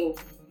terrible. beat.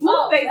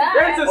 Blueface.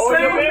 That's the Oh,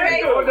 same the baby.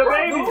 thing. Oh, the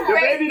baby. The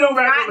baby don't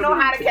rap not on know the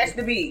how beat. to catch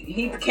the beat.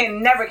 He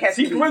can never catch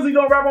the T beat. Grizzly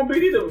don't rap on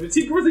beat either.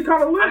 T Grizzly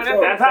kind of lit. I mean, though.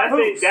 That's I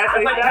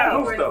like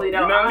style. Papoose, though. You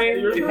know what I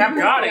mean? If you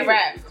Papoose got can't it.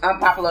 rap.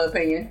 Unpopular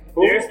opinion.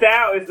 Their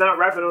style is not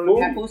rapping on the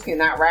beat. Papoose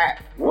cannot rap.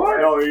 What?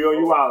 Yo, you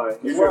wildin'.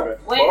 You tripping.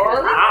 Wait,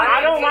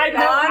 I don't like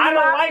him. I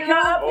don't like him.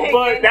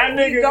 But that He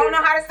nigga don't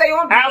know how to stay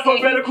on beat.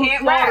 alphabetical and he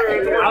can't rap.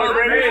 slaughter.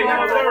 Alphabetical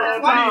slaughter all the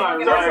time.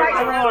 Just like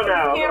Come on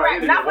now. Can't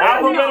rap. Not what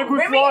Alphabetical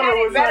Remy slaughter had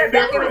it was better like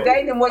back in the different.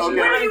 day than what she Okay.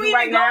 doing You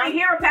right even now. go to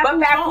hear a But Papoose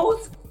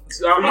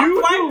Papoose, You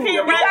wife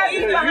can't rap you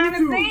either. behind the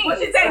scenes. What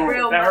she say,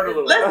 real? That hurt a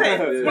little. Listen,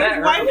 his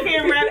wife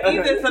can't rap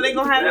either, so they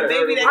gonna have a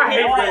baby that I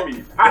hate can't rap.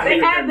 Remy. I They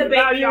hate had the Remy.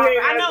 Nah, baby. you hate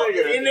I know, that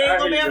nigga. and they ain't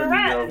gonna be able to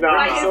rap. Nah,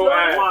 Remy so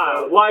ass.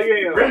 why you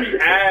hate him? Remy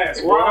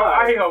ass, bro. Why?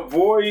 I hate her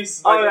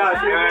voice. Oh, Like, yeah, her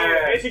she ass.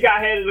 and she got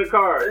handed the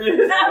card. Yeah,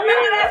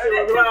 that shit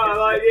was wild.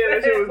 Like, yeah,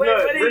 that shit was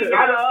nuts.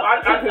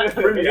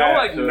 Remy You don't ass,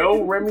 like so.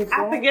 no Remy I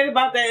song? forget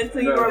about that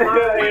until you Yeah,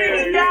 remind me.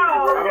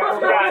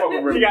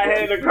 She got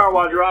handed the car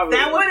while driving.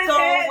 That was so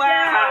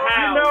wild.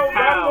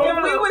 How?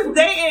 When we was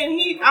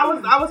dating, I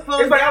was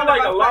feeling It's like I down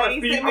like a about lot that. of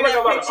He female, sent I me like a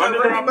that lot of picture of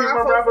underground him.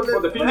 female rappers,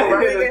 but the female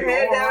rappers that be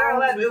Head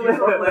down, on. it was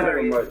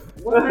hilarious.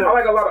 I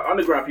like a lot of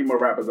underground female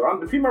rappers.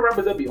 The female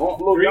rappers that be on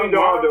little Green young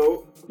Dog, Ma,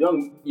 though.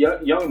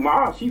 young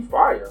Ma, she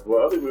fire.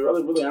 Well, other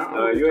really, I don't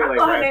know. You ain't I like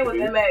thought her name was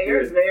Rhapsody. M.A.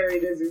 Yours very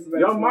disrespectful.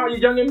 Young Ma, you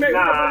young and mixed.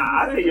 Nah,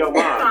 I say your I'm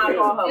trying to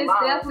mom. call her It's mom.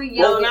 definitely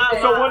Well, young. now-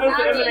 So what does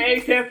the M&A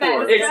stand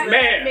for? It's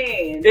ma'am.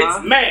 It's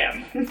ma'am.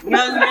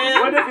 Young man.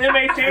 What does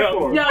MA stand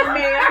for? Young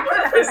man.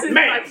 It's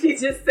ma'am. Like she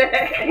just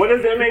said. What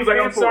does MA He was like,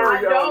 I'm stand for? sorry,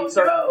 I don't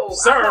sir. know.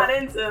 Sir. I'm not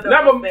into the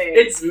Never. man.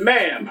 It's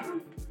ma'am.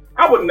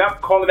 I would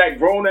not call that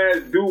grown ass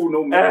dude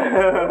no man.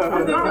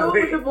 the dude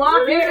with the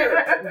blonde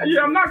hair.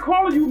 Yeah, I'm not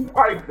calling you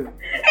like. So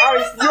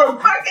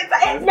fucking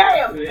it's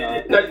ma'am.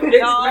 It's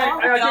Y'all, ma'am.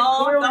 I can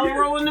y'all clearly don't hear-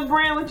 ruin the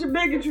brand with your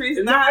bigotry.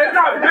 It's not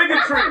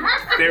bigotry.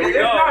 There we It's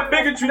go. not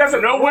bigotry. That's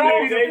a No grown.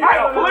 wonder people- I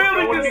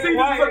clearly can see this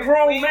is a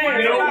grown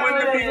man. No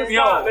wonder people.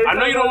 Yo, I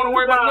know you don't want to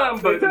worry about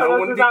nothing, but no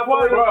wonder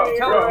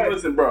Bro,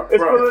 listen, bro.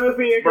 It's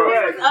politically Bro.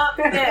 incorrect.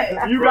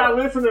 Upset. You got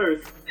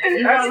listeners.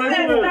 You got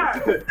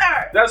listeners.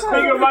 That's cool.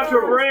 Think about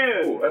your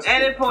brand. That's cool.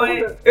 Edit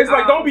point. It's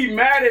like, don't be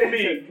mad at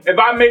me if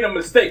I made a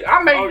mistake.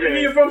 I made,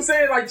 Okay. you know what I'm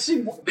saying? Like,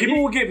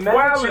 People will get mad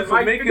at you wildin', for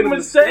like, making a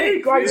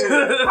mistake. Like, mistake.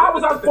 how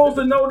was I supposed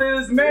to know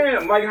this,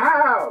 ma'am? Like,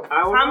 how?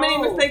 How many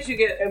mistakes you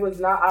get? It was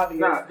not obvious.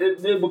 Nah, it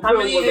How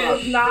many? was It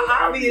was not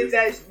obvious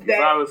that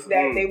was-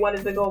 they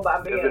wanted to go by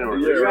being.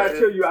 You gotta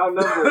chill, you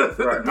outnumbered.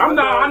 Right. I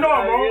know I'm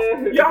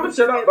wrong. Yeah, I'm gonna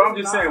shut up, but I'm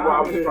just saying, well, I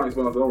was just trying to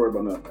explain something. Don't worry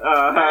about nothing.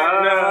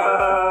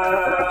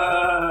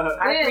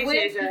 I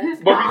appreciate you.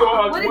 But we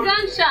go. With the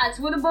gunshots,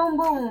 with the boom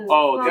boom.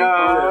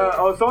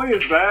 Oh,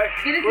 Sonya's back.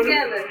 Get it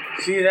together.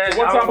 See that?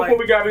 One I time was before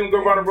we got, we gonna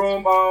go around the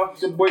room.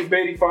 It's your boy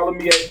Beatty. Follow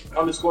me at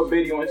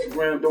 _Beatty on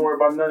Instagram. Don't worry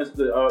about none. It's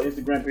the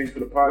Instagram page for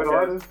the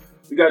podcast.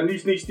 We got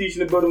Niche in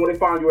the building. Where they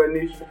find you at,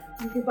 Niche?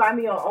 You can find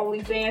me on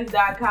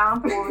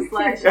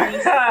onlyfans.com/niche. You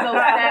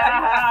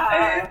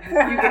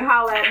can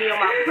holler at me on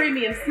my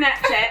premium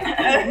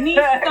Snapchat, niche.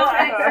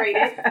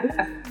 dehydrated.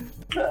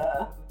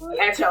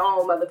 At your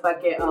own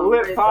motherfucking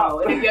risk.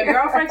 And if your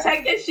girlfriend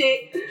check this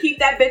shit, keep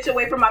that bitch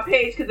away from my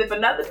page. Because if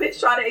another bitch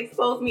try to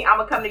expose me,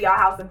 I'ma come to y'all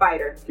house and fight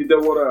her. Keep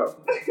that water up.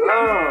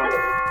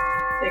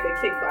 Take a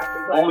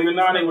kickboxing class. Only a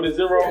 9 with a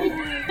 0.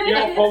 You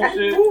don't post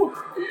shit.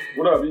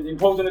 What up? You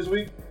posting this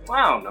week?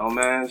 I don't know,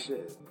 man.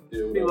 Shit.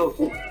 Yeah,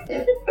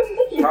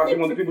 how you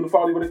want the people to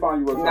follow you? Where they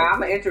find you? Nah,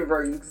 I'm an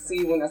introvert. You can see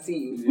you when I see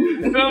you.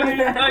 You feel me?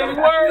 Like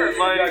word.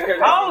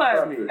 Like, all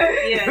of me.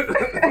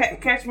 Yeah.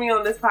 Catch me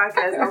on this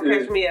podcast. Don't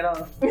catch me at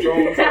all. So, you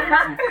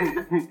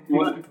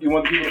want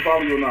the people to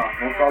follow you or not?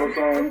 Want to follow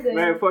songs?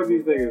 Man, fuck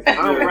these niggas.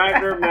 I'm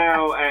Ragnar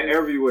now at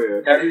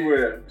everywhere.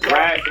 Everywhere.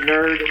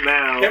 Ragnar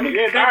now. Can we,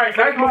 alright,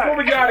 before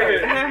we get out of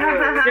here,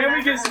 can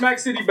we get Smack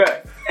City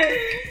back?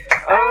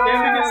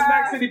 Can we get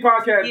Smack City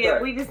podcast yeah,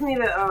 back? we just need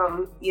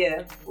a,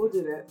 yeah, we'll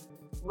do that.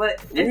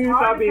 But it's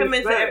hard to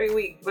commit to every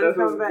week, but it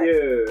comes back.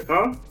 Yeah.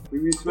 Huh?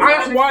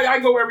 That's why I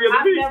go every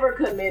other week. I've never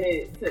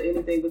committed to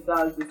anything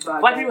besides this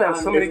podcast. Like you have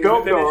so many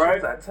go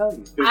right? I tell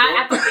you.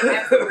 I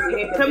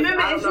absolutely hate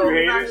commitment issues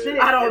is not shit.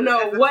 I don't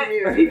know what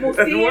people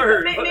see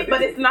as commitment,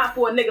 but it's not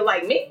for a nigga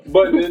like me.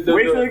 But wait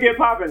till you get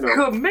popping though.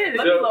 Committed.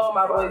 Let me lower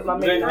my voice, my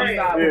man. A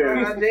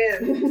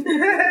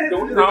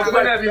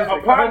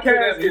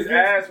podcast is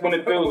ass when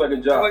it feels like a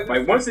job.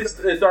 Like once it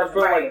starts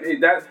feeling like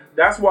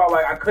that's why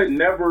like I could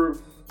never.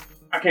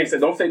 I can't say,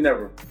 don't say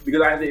never,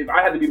 because if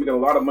I had to be making a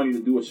lot of money to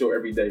do a show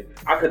every day,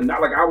 I could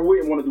not, like, I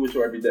wouldn't want to do a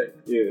show every day.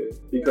 Yeah.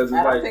 Because it's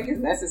I don't think it's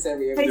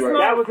necessary every day. Smoke,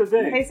 that was the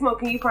thing. Hey, Smoke,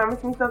 can you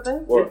promise me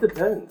something? What? It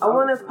depends. I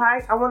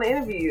want to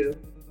interview you.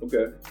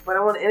 Okay. But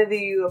I want to interview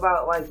you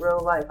about, like,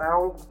 real life. I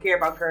don't care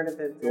about current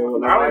events. Yeah,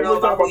 well, I don't know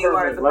about who you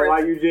are as a person. Why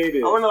you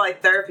jaded? I want to,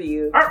 like, therapy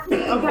you. Okay.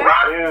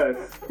 Yes.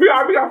 We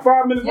got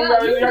 5 minutes. Yo, I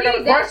got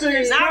a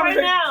question. Not right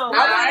now. I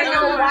want to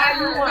know why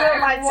you feel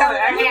like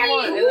telling me.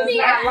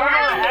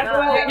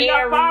 We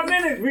got 5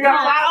 minutes. We got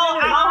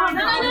 5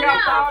 minutes.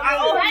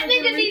 No. That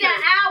nigga need an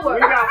hour.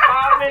 We got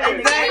 5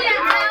 minutes. He need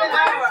an hour.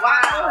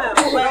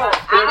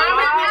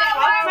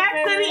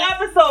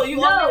 Episode. You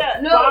want me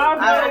to? No.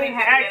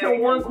 Ask him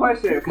one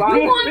question. You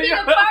want to be the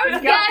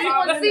first guest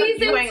on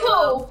season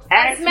 2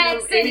 at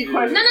Smack City?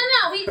 No.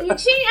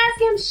 She ain't ask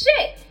him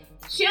shit.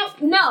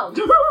 No. Let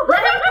him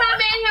come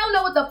in. He'll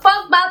know what the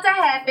fuck about to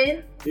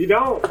happen. You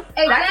don't.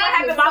 Exactly. That's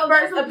what happened my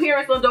first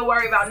appearance, so don't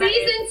worry about nothing.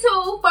 Season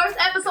 2, first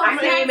episode. I'm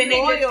let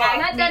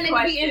that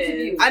nigga be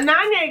interviewed.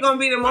 Nanya ain't gonna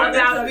be the most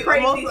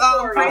crazy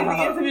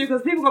interview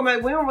because people gonna be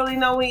like, we don't really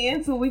know what he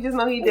into. We just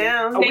know he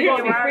down. We don't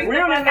even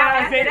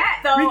say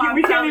that.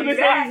 We can't even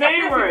say his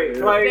name right.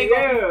 Like,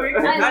 yeah.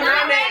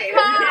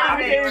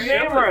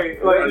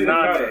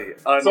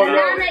 So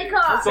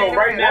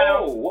right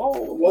now,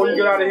 before you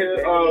get out of here,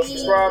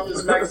 subscribe to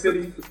Smack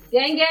City.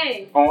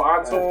 Gang. On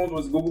iTunes,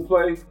 with Google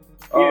Play.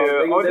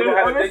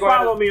 Just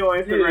follow me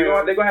on Instagram.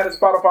 Yeah, they're gonna have the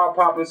Spotify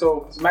popping,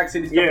 so Smack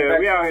City's coming back. Yeah,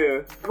 we out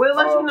here. We'll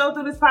let you know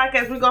through this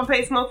podcast. We're gonna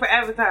pay Smoke for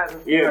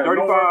advertising. Yeah,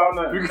 35.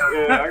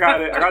 Yeah, I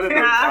got it. I got the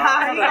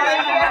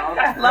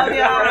 35. Love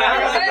y'all.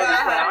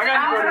 I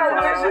got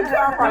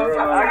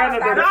the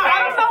 35. I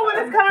don't know when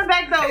it's coming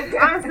back though.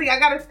 Honestly, I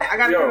gotta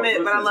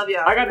commit, but I love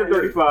y'all. I got the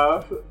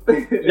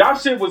 35. Y'all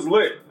shit was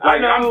lit.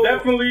 Like I'm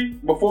definitely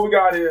before we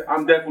got here,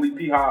 I'm definitely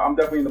P high. I'm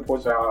definitely in the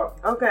Porsche high.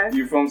 Okay.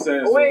 You feel what I'm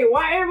saying? Wait,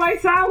 why everybody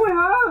side with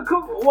her?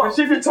 What?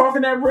 She been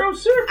talking that real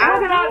shit. What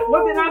did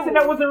I say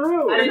that wasn't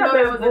real? I didn't know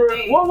that was a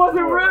thing. What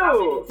wasn't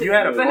real? You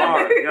had a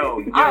bar, yo.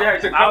 Yeah,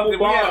 it's a couple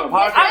bars.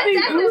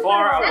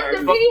 That's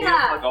the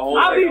P-Hop.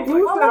 I'll be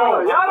boosting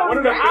her. Y'all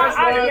don't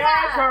I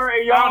gas her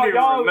and y'all hang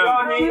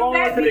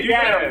on to the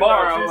gas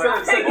bar.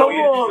 Come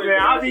on, man.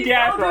 I'll be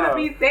gassing her.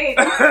 Be safe.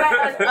 You set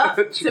us up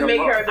to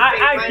make her.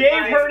 I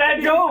gave her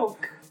that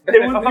joke. It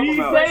was me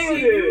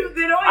saying it.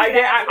 I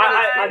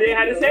didn't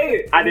have to say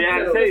it. I didn't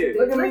have to say it.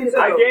 Look at me too.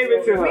 I gave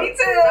it to her. Me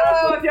too.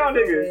 Nah, fuck y'all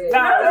niggas.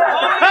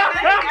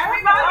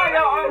 Everybody,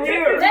 I'm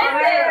here.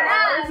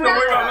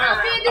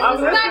 I'm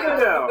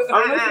listening now.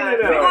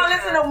 We're gonna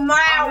listen to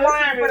Mild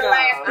Wine for the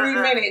last 3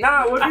 minutes.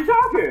 Nah, what you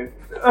talking?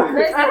 Smoke,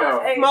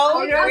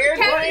 I'm the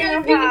captain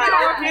of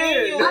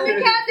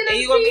and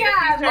you gonna be a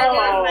feature Oh.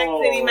 on Smack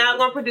City. Mal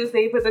gonna produce it.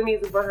 He put the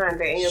music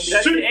behind it. And you'll be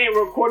That shit ain't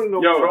recording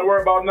no Yo, more. don't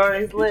worry about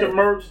nothing. Get lit. your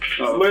merch.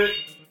 It's lit.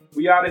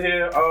 We out of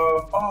here.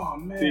 Oh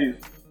man.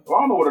 Peace. Well, I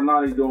don't know what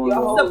Anani's doing.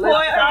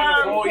 support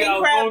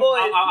King Crab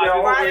Boys.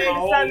 Friday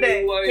and Sunday.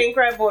 King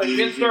Crab Boys.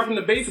 Get started from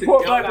the basics.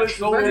 Support Yo, Black got Lives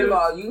so First many- of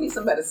all, you need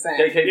some better sound.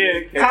 We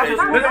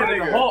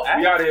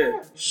out of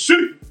here.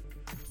 Shoot.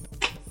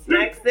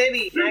 Smack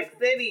City. Smack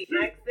City.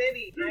 Smack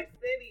City. Smack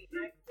City.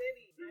 Smack City.